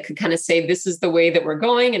leader that could kind of say, this is the way that we're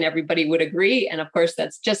going, and everybody would agree. And of course,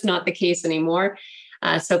 that's just not the case anymore.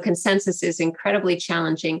 So consensus is incredibly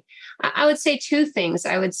challenging. I would say two things.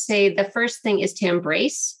 I would say the first thing is to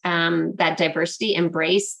embrace that diversity,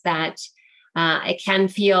 embrace that it can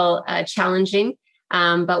feel challenging,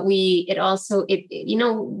 but we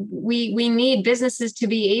need businesses to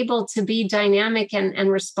be able to be dynamic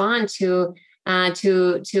and respond to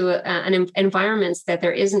environments that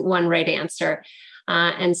there isn't one right answer.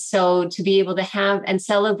 And so to be able to have and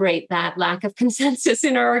celebrate that lack of consensus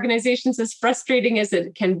in our organizations, as frustrating as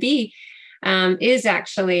it can be, is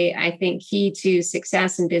actually, I think, key to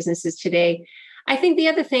success in businesses today. I think the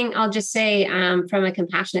other thing I'll just say from a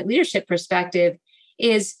compassionate leadership perspective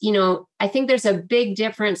is, I think there's a big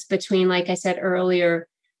difference between, like I said earlier,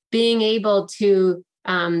 being able to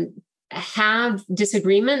have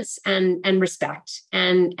disagreements and respect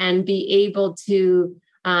and be able to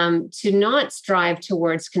to not strive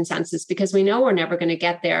towards consensus, because we know we're never going to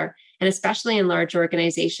get there, and especially in large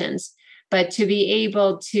organizations, but to be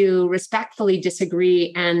able to respectfully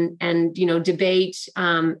disagree and debate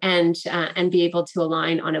and be able to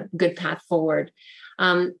align on a good path forward.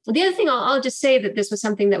 The other thing I'll just say that this was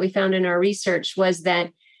something that we found in our research was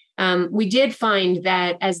that we did find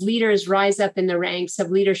that as leaders rise up in the ranks of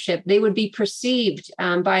leadership, they would be perceived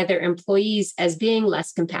by their employees as being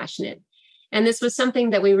less compassionate. And this was something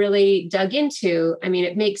that we really dug into. I mean,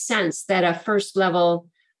 it makes sense that a first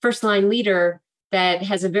line leader that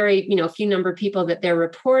has a very, few number of people that they're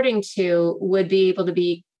reporting to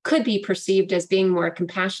could be perceived as being more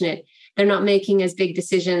compassionate. They're not making as big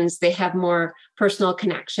decisions. They have more personal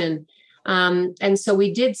connection. And so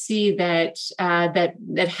we did see that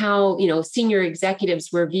how, senior executives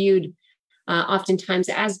were viewed oftentimes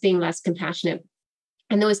as being less compassionate.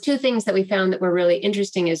 And there was two things that we found that were really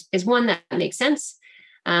interesting is one, that makes sense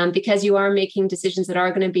because you are making decisions that are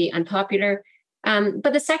going to be unpopular.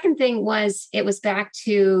 But the second thing was it was back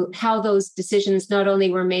to how those decisions not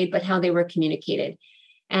only were made, but how they were communicated.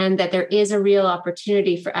 And that there is a real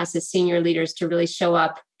opportunity for us as senior leaders to really show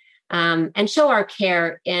up and show our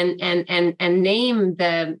care and name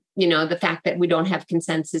the fact that we don't have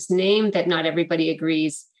consensus, name that not everybody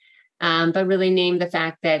agrees, but really name the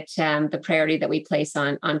fact that the priority that we place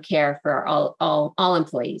on care for all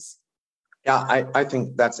employees. Yeah, I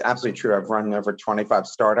think that's absolutely true. I've run over 25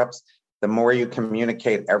 startups. The more you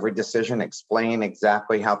communicate every decision, explain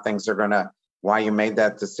exactly how things are why you made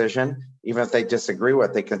that decision, even if they disagree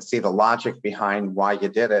with it, they can see the logic behind why you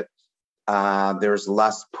did it. There's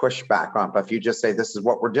less pushback on. But if you just say, this is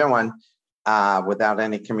what we're doing without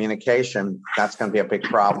any communication, that's going to be a big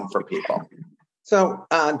problem for people. So,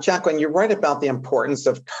 Jacqueline, you're right about the importance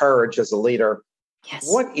of courage as a leader. Yes.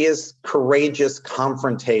 What is courageous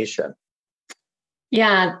confrontation?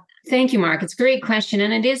 Yeah, thank you, Mark. It's a great question.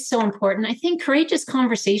 And it is so important. I think courageous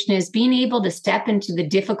conversation is being able to step into the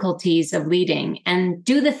difficulties of leading and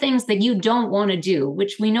do the things that you don't want to do,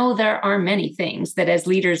 which we know there are many things that as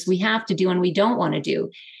leaders we have to do and we don't want to do.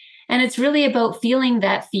 And it's really about feeling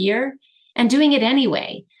that fear and doing it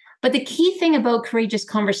anyway. But the key thing about courageous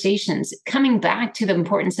conversations, coming back to the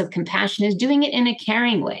importance of compassion, is doing it in a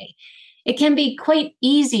caring way. It can be quite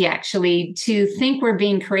easy, actually, to think we're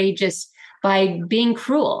being courageous by being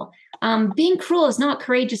cruel. Being cruel is not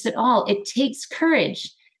courageous at all. It takes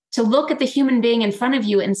courage to look at the human being in front of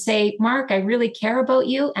you and say, Mark, I really care about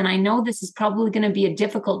you. And I know this is probably going to be a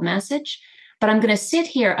difficult message, but I'm going to sit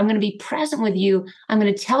here. I'm going to be present with you. I'm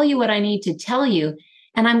going to tell you what I need to tell you.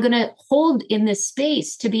 And I'm going to hold in this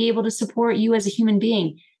space to be able to support you as a human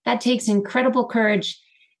being. That takes incredible courage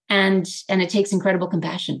and it takes incredible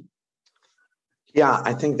compassion. Yeah,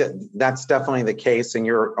 I think that's definitely the case. And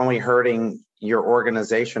you're only hurting your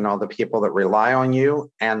organization, all the people that rely on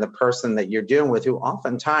you and the person that you're dealing with, who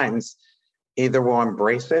oftentimes either will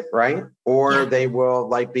embrace it, right? Or they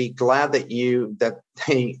will be glad that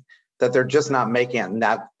they're just not making it in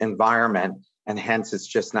that environment. And hence it's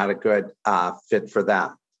just not a good fit for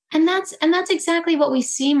them. And that's exactly what we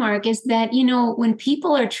see, Mark, is that, when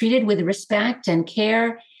people are treated with respect and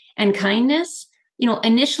care and kindness,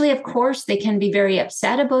 initially, of course, they can be very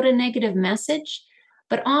upset about a negative message,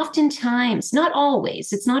 but oftentimes, not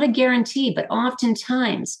always, it's not a guarantee, but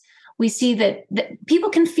oftentimes we see that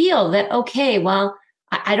people can feel that, okay, well,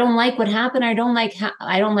 I don't like what happened. I don't like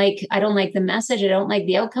the message. I don't like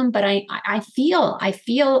the outcome, but I feel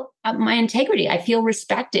my integrity. I feel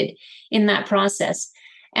respected in that process.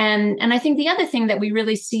 And I think the other thing that we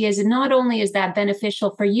really see is not only is that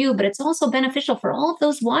beneficial for you, but it's also beneficial for all of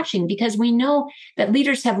those watching, because we know that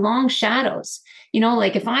leaders have long shadows.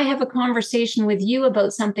 If I have a conversation with you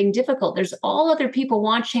about something difficult, there's all other people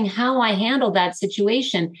watching how I handle that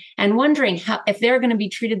situation and wondering if they're going to be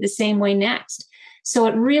treated the same way next. So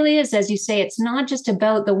it really is, as you say, it's not just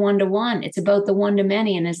about the one-to-one, it's about the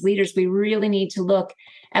one-to-many. And as leaders, we really need to look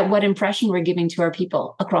at what impression we're giving to our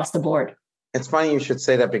people across the board. It's funny you should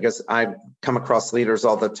say that, because I come across leaders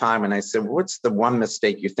all the time and I said, what's the one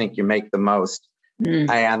mistake you think you make the most?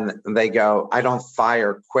 And they go, I don't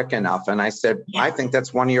fire quick enough. And I said, I think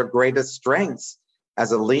that's one of your greatest strengths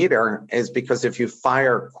as a leader, is because if you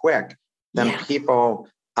fire quick, then people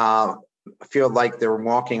feel like they're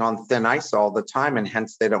walking on thin ice all the time. And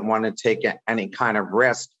hence they don't want to take any kind of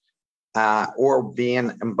risk or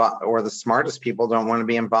the smartest people don't want to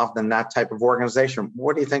be involved in that type of organization.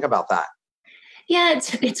 What do you think about that? Yeah,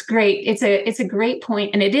 it's great. It's a great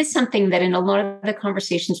point. And it is something that in a lot of the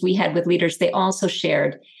conversations we had with leaders, they also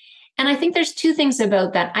shared. And I think there's two things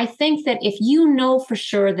about that. I think that if you know for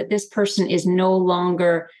sure that this person is no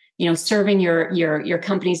longer, serving your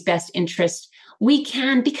company's best interest, we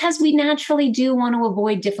can, because we naturally do want to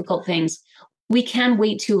avoid difficult things, we can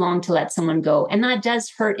wait too long to let someone go. And that does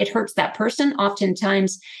hurt. It hurts that person.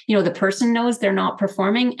 Oftentimes, the person knows they're not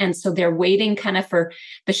performing. And so they're waiting kind of for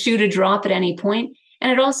the shoe to drop at any point. And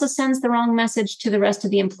it also sends the wrong message to the rest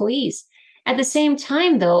of the employees. At the same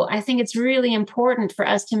time, though, I think it's really important for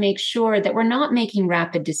us to make sure that we're not making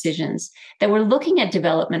rapid decisions, that we're looking at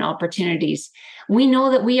development opportunities. We know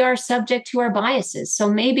that we are subject to our biases. So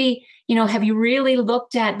maybe, have you really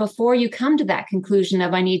looked at, before you come to that conclusion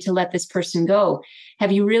of I need to let this person go,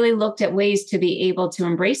 have you really looked at ways to be able to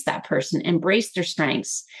embrace that person, embrace their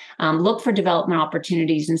strengths, look for development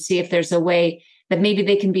opportunities, and see if there's a way that maybe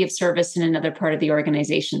they can be of service in another part of the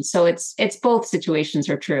organization. So it's both situations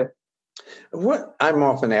are true. What I'm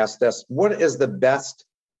often asked this, what is the best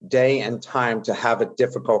day and time to have a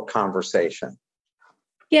difficult conversation?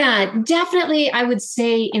 Yeah, definitely. I would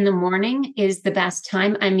say in the morning is the best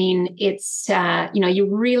time. I mean, it's, you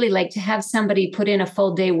really like to have somebody put in a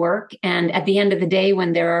full day work. And at the end of the day,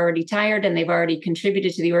 when they're already tired and they've already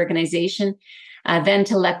contributed to the organization, then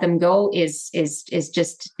to let them go is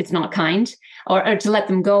just, it's not kind, or to let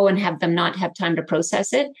them go and have them not have time to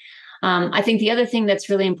process it. I think the other thing that's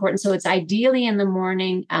really important, so it's ideally in the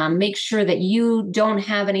morning, make sure that you don't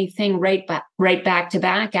have anything right back to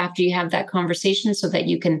back after you have that conversation so that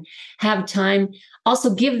you can have time.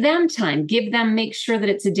 Also give them time, make sure that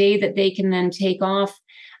it's a day that they can then take off,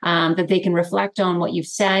 that they can reflect on what you've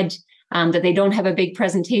said, that they don't have a big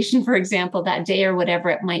presentation, for example, that day or whatever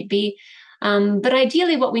it might be. But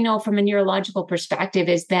ideally, what we know from a neurological perspective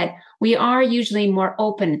is that we are usually more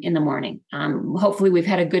open in the morning. Hopefully, we've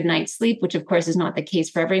had a good night's sleep, which of course is not the case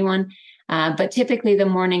for everyone. But typically, the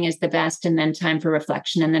morning is the best, and then time for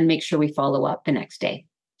reflection, and then make sure we follow up the next day.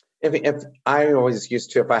 If I always used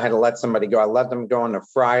to, if I had to let somebody go, I let them go on a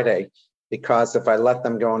Friday, because if I let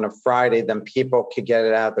them go on a Friday, then people could get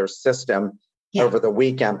it out of their system over the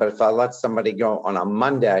weekend. But if I let somebody go on a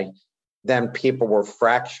Monday, then people were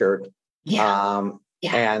fractured.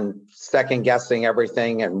 And second guessing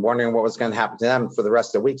everything and wondering what was going to happen to them for the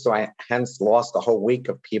rest of the week. So I hence lost a whole week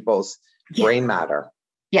of people's brain matter.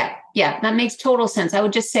 Yeah, that makes total sense. I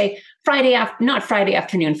would just say not Friday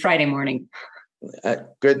afternoon, Friday morning.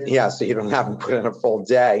 Good. Yeah. So you don't have them put in a full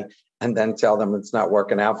day and then tell them it's not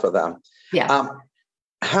working out for them. Yeah.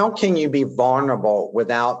 How can you be vulnerable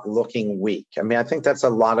without looking weak? I mean, I think that's a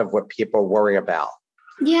lot of what people worry about.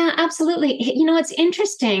 Yeah, absolutely. It's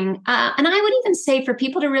interesting. And I would even say for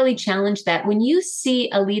people to really challenge that, when you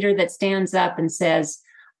see a leader that stands up and says,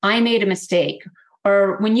 I made a mistake,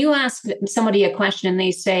 or when you ask somebody a question and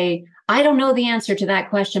they say, I don't know the answer to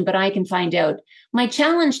that question, but I can find out. My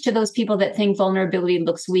challenge to those people that think vulnerability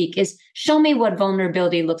looks weak is show me what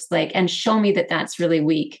vulnerability looks like and show me that that's really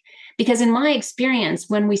weak. Because in my experience,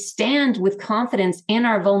 when we stand with confidence in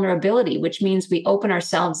our vulnerability, which means we open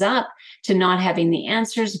ourselves up to not having the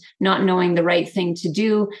answers, not knowing the right thing to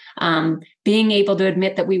do, being able to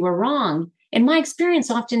admit that we were wrong. In my experience,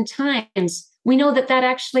 oftentimes, we know that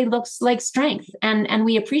actually looks like strength, and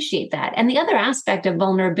we appreciate that. And the other aspect of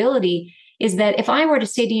vulnerability is that if I were to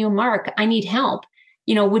say to you, Mark, I need help,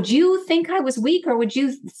 would you think I was weak, or would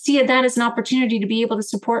you see that as an opportunity to be able to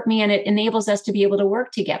support me, and it enables us to be able to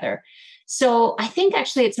work together? So I think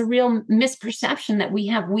actually it's a real misperception that we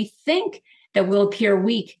have. We think that we'll appear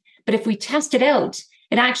weak, but if we test it out,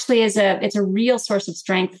 it actually is it's a real source of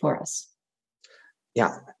strength for us.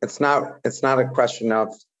 Yeah, it's not a question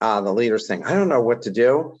of the leader saying, I don't know what to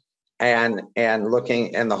do, and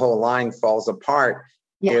looking and the whole line falls apart.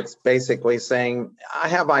 Yeah. It's basically saying, I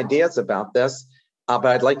have ideas about this, but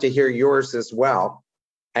I'd like to hear yours as well.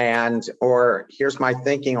 Or here's my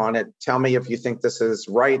thinking on it. Tell me if you think this is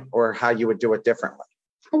right or how you would do it differently.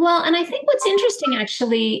 Well, and I think what's interesting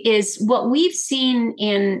actually is what we've seen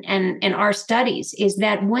in our studies is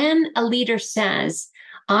that when a leader says,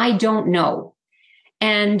 I don't know,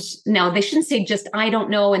 and no, they shouldn't say just, I don't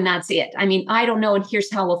know, and that's it. I mean, I don't know, and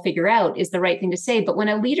here's how we'll figure out is the right thing to say. But when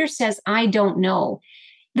a leader says, I don't know,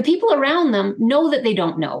 the people around them know that they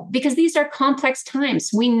don't know, because these are complex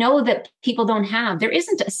times. We know that people there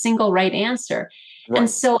isn't a single right answer. Right. And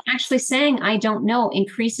so actually saying, I don't know,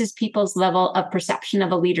 increases people's level of perception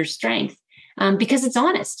of a leader's strength because it's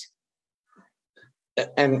honest.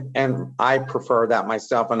 And I prefer that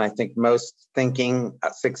myself. And I think most thinking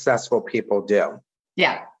successful people do.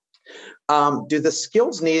 Yeah. Do the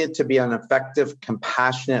skills needed to be an effective,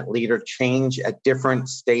 compassionate leader change at different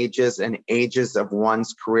stages and ages of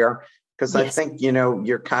one's career? Because yes. I think,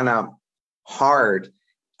 you're kind of hard.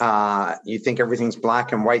 You think everything's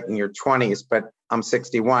black and white in your 20s, but I'm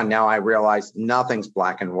 61. Now I realize nothing's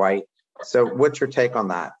black and white. So what's your take on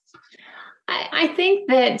that? I think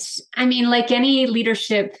that, I mean, like any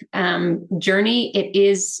leadership journey, it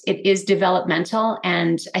is developmental.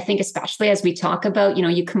 And I think especially as we talk about,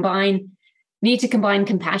 need to combine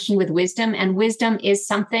compassion with wisdom. And wisdom is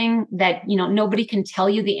something that, nobody can tell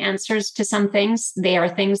you the answers to some things. They are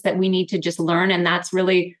things that we need to just learn. And that's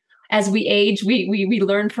really, as we age, we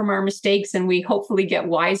learn from our mistakes, and we hopefully get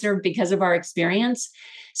wiser because of our experience.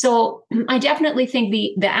 So I definitely think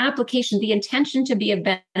the application, the intention to be of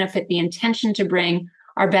benefit, the intention to bring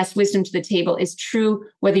our best wisdom to the table is true,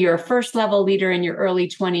 whether you're a first level leader in your early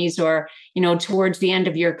 20s or, towards the end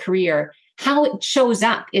of your career. How it shows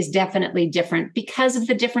up is definitely different because of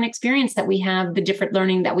the different experience that we have, the different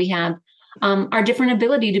learning that we have, our different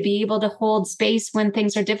ability to be able to hold space when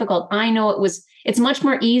things are difficult. I know it's much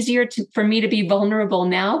more easier for me to be vulnerable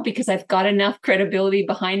now because I've got enough credibility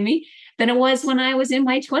behind me than it was when I was in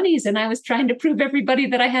my 20s and I was trying to prove everybody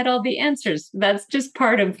that I had all the answers. That's just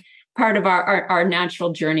part of our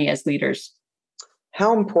natural journey as leaders.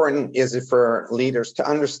 How important is it for leaders to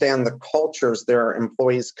understand the cultures their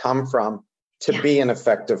employees come from to be an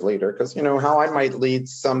effective leader? Because, how I might lead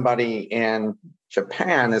somebody in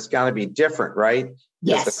Japan has got to be different, right?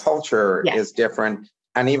 Yes. Because the culture is different.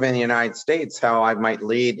 And even in the United States, how I might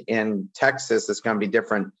lead in Texas is going to be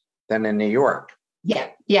different than in New York. Yeah.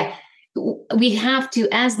 We have to,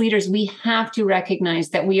 as leaders, we have to recognize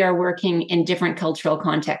that we are working in different cultural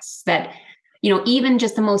contexts, that, even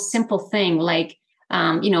just the most simple thing, like,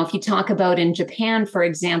 if you talk about in Japan, for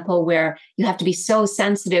example, where you have to be so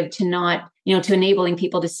sensitive to not, to enabling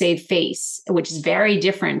people to save face, which is very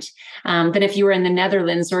different than if you were in the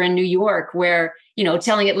Netherlands or in New York, where,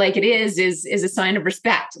 telling it like it is a sign of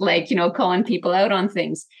respect, like, calling people out on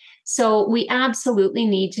things. So we absolutely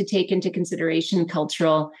need to take into consideration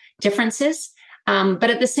cultural differences. But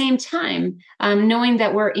at the same time, knowing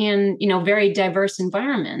that we're in, very diverse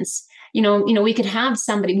environments, we could have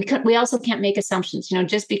somebody, we also can't make assumptions,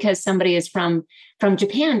 just because somebody is from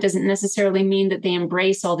Japan doesn't necessarily mean that they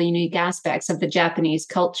embrace all the unique aspects of the Japanese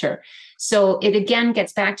culture. So it again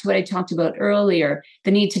gets back to what I talked about earlier,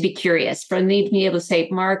 the need to be curious, for me to be able to say,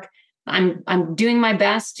 Mark, I'm doing my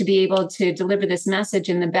best to be able to deliver this message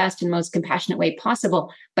in the best and most compassionate way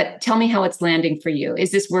possible, but tell me how it's landing for you.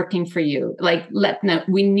 Is this working for you?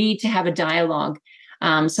 We need to have a dialogue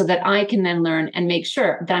so that I can then learn and make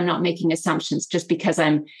sure that I'm not making assumptions just because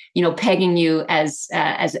I'm, pegging you as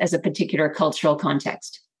a particular cultural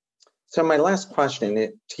context. So my last question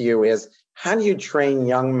to you is, how do you train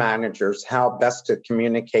young managers how best to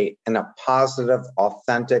communicate in a positive,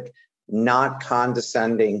 authentic, not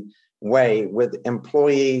condescending way with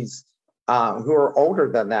employees who are older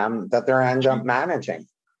than them that they're end up managing?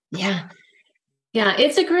 Yeah,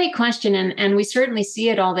 it's a great question. And we certainly see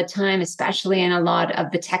it all the time, especially in a lot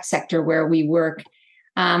of the tech sector where we work.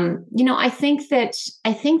 I think that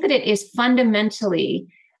it is fundamentally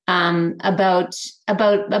about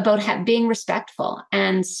being respectful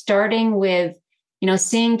and starting with,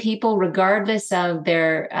 seeing people regardless of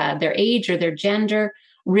their age or their gender,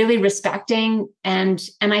 really respecting. And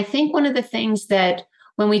I think one of the things that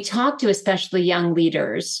when we talk to especially young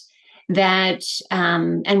leaders, that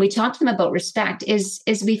and we talk to them about respect is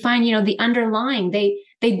we find, the underlying,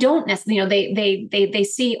 they don't necessarily, they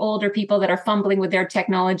see older people that are fumbling with their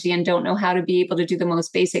technology and don't know how to be able to do the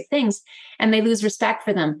most basic things, and they lose respect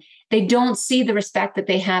for them. They don't see the respect that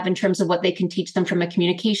they have in terms of what they can teach them from a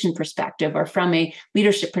communication perspective or from a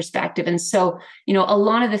leadership perspective. And so, a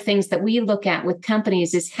lot of the things that we look at with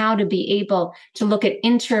companies is how to be able to look at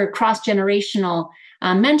cross-generational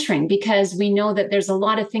mentoring, because we know that there's a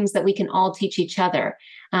lot of things that we can all teach each other.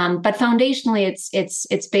 But foundationally,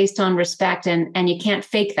 it's based on respect, and you can't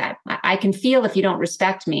fake that. I can feel if you don't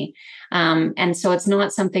respect me. And so it's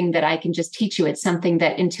not something that I can just teach you. It's something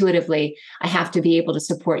that intuitively I have to be able to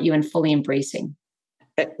support you in fully embracing.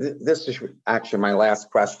 This is actually my last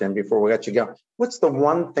question before we let you go. What's the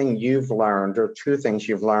one thing you've learned, or two things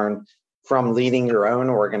you've learned from leading your own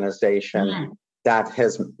organization that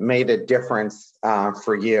has made a difference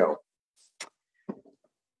for you?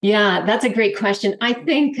 Yeah, that's a great question. I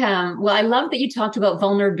think, I love that you talked about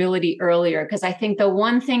vulnerability earlier, because I think the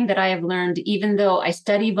one thing that I have learned, even though I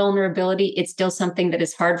study vulnerability, it's still something that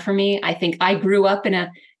is hard for me. I think I grew up in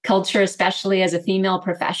a culture, especially as a female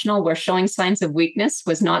professional, where showing signs of weakness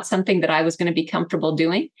was not something that I was going to be comfortable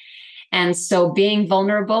doing. And so being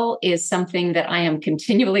vulnerable is something that I am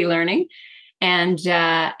continually learning. And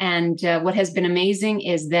what has been amazing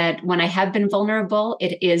is that when I have been vulnerable,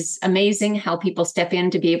 it is amazing how people step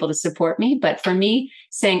in to be able to support me. But for me,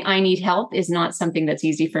 saying I need help is not something that's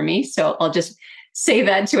easy for me. So I'll just say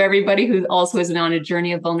that to everybody who also is on a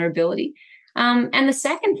journey of vulnerability. And the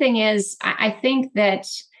second thing is, I think that,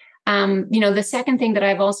 the second thing that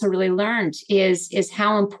I've also really learned is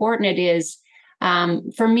how important it is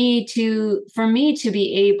for me to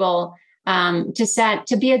be able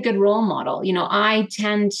to be a good role model. I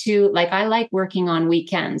tend to I like working on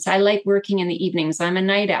weekends. I like working in the evenings. I'm a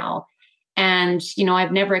night owl. And,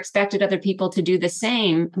 I've never expected other people to do the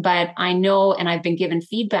same, but I know, and I've been given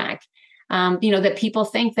feedback, that people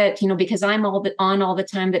think that, because I'm on all the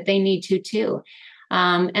time, that they need to too.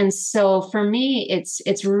 And so for me,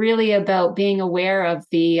 it's really about being aware of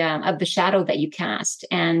the shadow that you cast,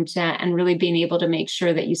 and really being able to make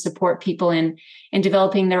sure that you support people in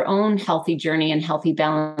developing their own healthy journey and healthy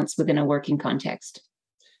balance within a working context.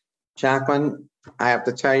 Jacqueline, I have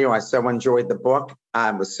to tell you, I so enjoyed the book.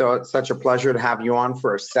 It was such a pleasure to have you on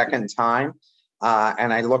for a second time.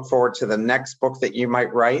 And I look forward to the next book that you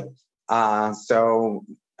might write. So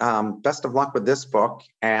best of luck with this book.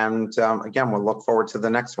 And again, we'll look forward to the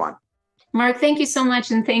next one. Mark, thank you so much.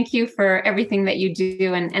 And thank you for everything that you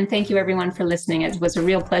do. And thank you everyone for listening. It was a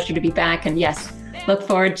real pleasure to be back. And yes, look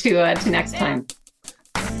forward to next time.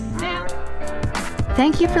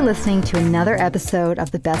 Thank you for listening to another episode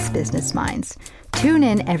of The Best Business Minds. Tune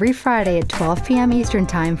in every Friday at 12 p.m. Eastern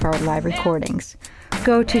Time for our live recordings.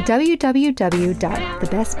 Go to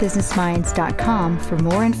www.thebestbusinessminds.com for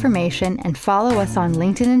more information and follow us on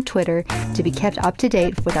LinkedIn and Twitter to be kept up to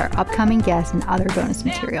date with our upcoming guests and other bonus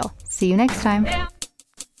material. See you next time.